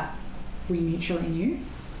involved that we mutually knew.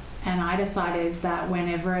 And I decided that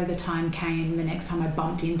whenever the time came, the next time I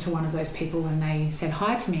bumped into one of those people and they said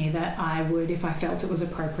hi to me, that I would, if I felt it was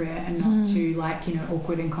appropriate and not too, like, you know,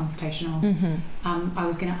 awkward and confrontational, I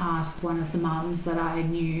was going to ask one of the mums that I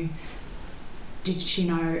knew, did she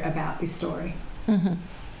know about this story?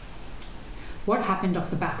 What happened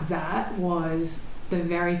off the back of that was the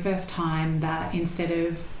very first time that, instead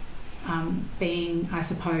of being, I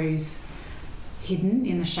suppose, hidden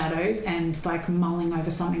in the shadows and like mulling over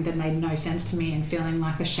something that made no sense to me and feeling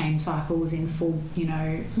like the shame cycle was in full, you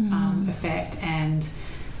know, effect and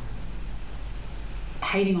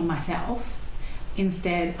hating on myself,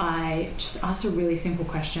 instead I just asked a really simple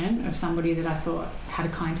question of somebody that I thought had a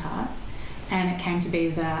kind heart, and it came to be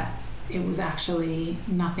that it was actually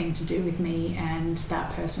nothing to do with me, and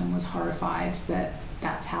that person was horrified that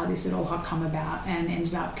that's how this had all come about, and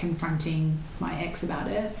ended up confronting my ex about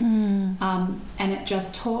it. And it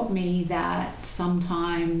just taught me that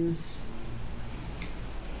sometimes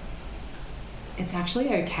it's actually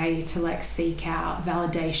okay to like seek out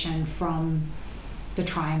validation from the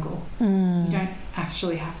triangle. You don't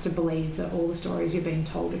actually have to believe that all the stories you're being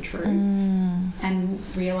told are true. And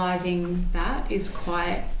realising that is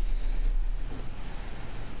quite,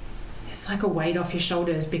 it's like a weight off your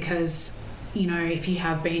shoulders, because, you know, if you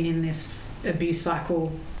have been in this abuse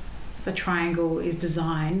cycle, the triangle is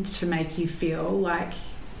designed to make you feel like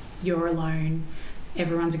you're alone,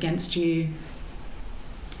 everyone's against you,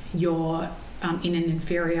 you're in an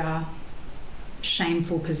inferior,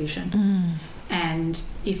 shameful position. And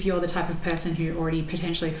if you're the type of person who already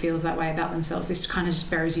potentially feels that way about themselves, this kind of just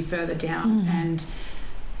buries you further down. And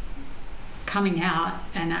coming out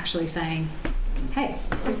and actually saying, hey,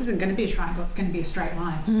 this isn't going to be a triangle, it's going to be a straight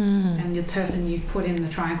line. And the person you've put in the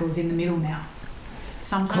triangle is in the middle now.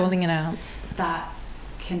 Sometimes calling it out, that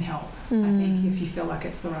can help, I think, if you feel like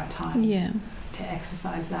it's the right time to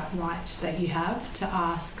exercise that right that you have to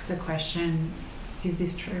ask the question, is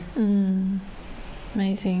this true?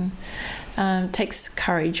 Amazing. Takes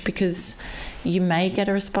courage, because you may get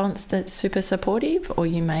a response that's super supportive, or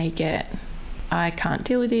you may get, I can't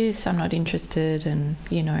deal with this, I'm not interested, and,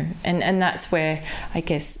 you know, and that's where, I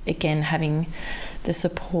guess, again, having the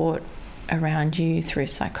support around you through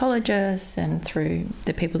psychologists and through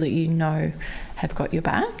the people that you know have got your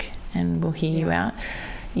back and will hear you out,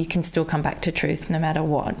 you can still come back to truth no matter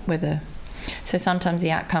what. So sometimes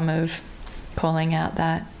the outcome of calling out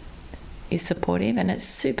that is supportive, and it's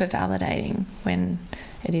super validating when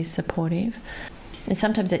it is supportive. And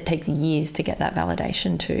sometimes it takes years to get that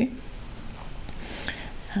validation too.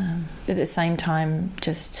 But at the same time,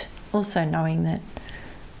 just also knowing that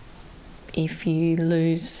if you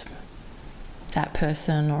lose that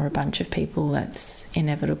person or a bunch of people, that's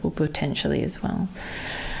inevitable potentially as well.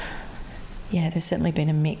 Yeah, there's certainly been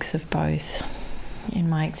a mix of both in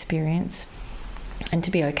my experience, and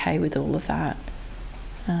to be okay with all of that.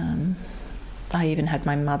 I even had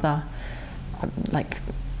my mother, like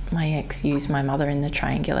my ex used my mother in the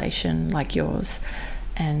triangulation like yours,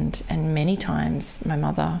 and many times my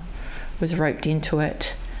mother was roped into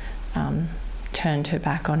it, turned her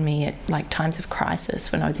back on me at like times of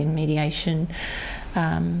crisis when I was in mediation,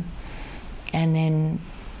 and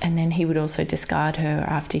then he would also discard her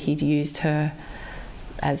after he'd used her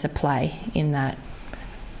as a play in that,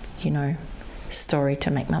 you know, story to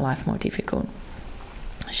make my life more difficult.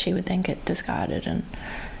 She would then get discarded, and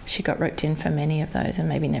she got roped in for many of those and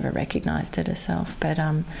maybe never recognised it herself. But,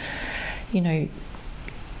 you know,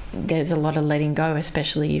 there's a lot of letting go,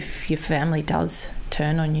 especially if your family does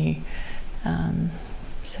turn on you.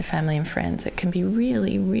 so family and friends, it can be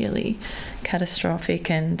really, really catastrophic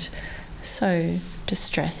and so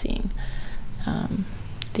distressing,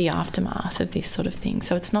 the aftermath of this sort of thing.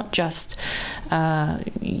 So it's not just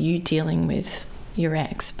you dealing with your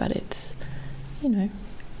ex, but it's,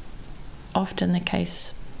 often the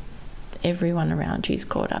case everyone around you is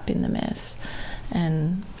caught up in the mess,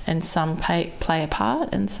 and some play a part,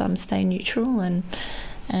 and some stay neutral, and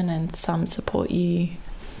some support you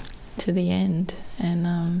to the end.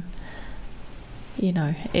 And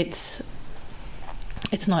it's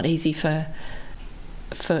not easy for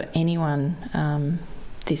anyone,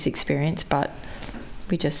 this experience, but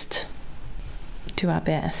we just do our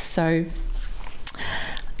best. So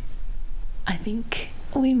I think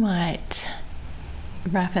we might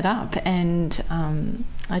wrap it up, and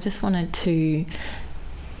I just wanted to,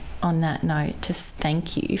 on that note, just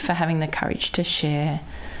thank you for having the courage to share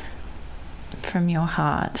from your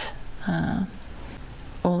heart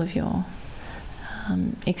all of your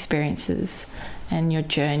experiences and your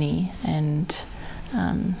journey, and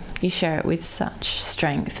you share it with such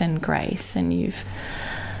strength and grace, and you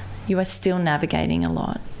are still navigating a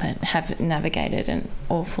lot, but have navigated an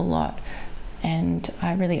awful lot, and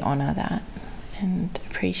I really honour that and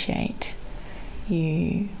appreciate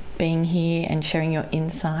you being here and sharing your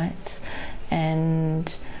insights.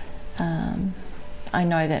 And I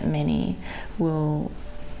know that many will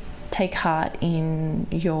take heart in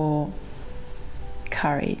your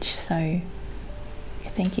courage. So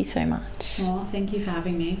thank you so much. Well, thank you for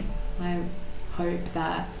having me. I hope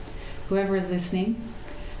that whoever is listening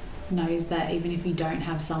knows that even if you don't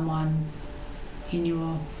have someone in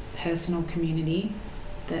your personal community,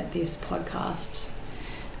 that this podcast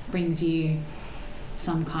brings you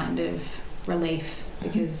some kind of relief,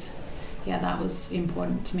 because that was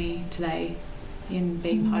important to me today in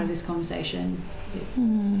being part of this conversation.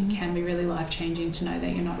 It can be really life-changing to know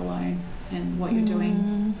that you're not alone, and what you're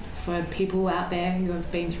doing for people out there who have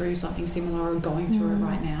been through something similar or going through it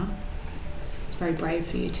right now. It's very brave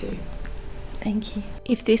for you too. Thank you.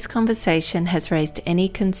 If this conversation has raised any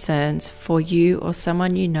concerns for you or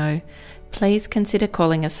someone you know, please consider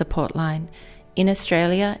calling a support line. In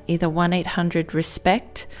Australia, either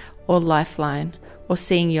 1-800-RESPECT or Lifeline, or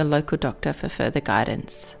seeing your local doctor for further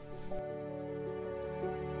guidance.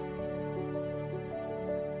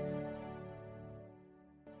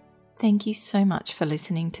 Thank you so much for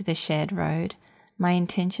listening to The Shared Road. My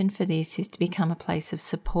intention for this is to become a place of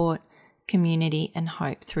support, community and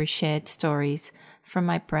hope through shared stories from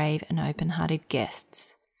my brave and open-hearted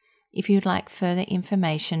guests. If you'd like further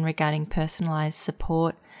information regarding personalised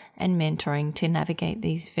support and mentoring to navigate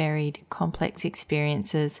these varied, complex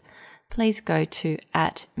experiences, please go to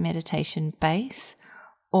 @meditationbase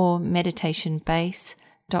or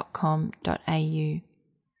meditationbase.com.au.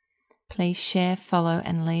 Please share, follow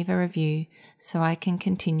and leave a review so I can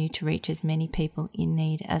continue to reach as many people in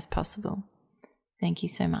need as possible. Thank you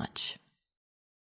so much.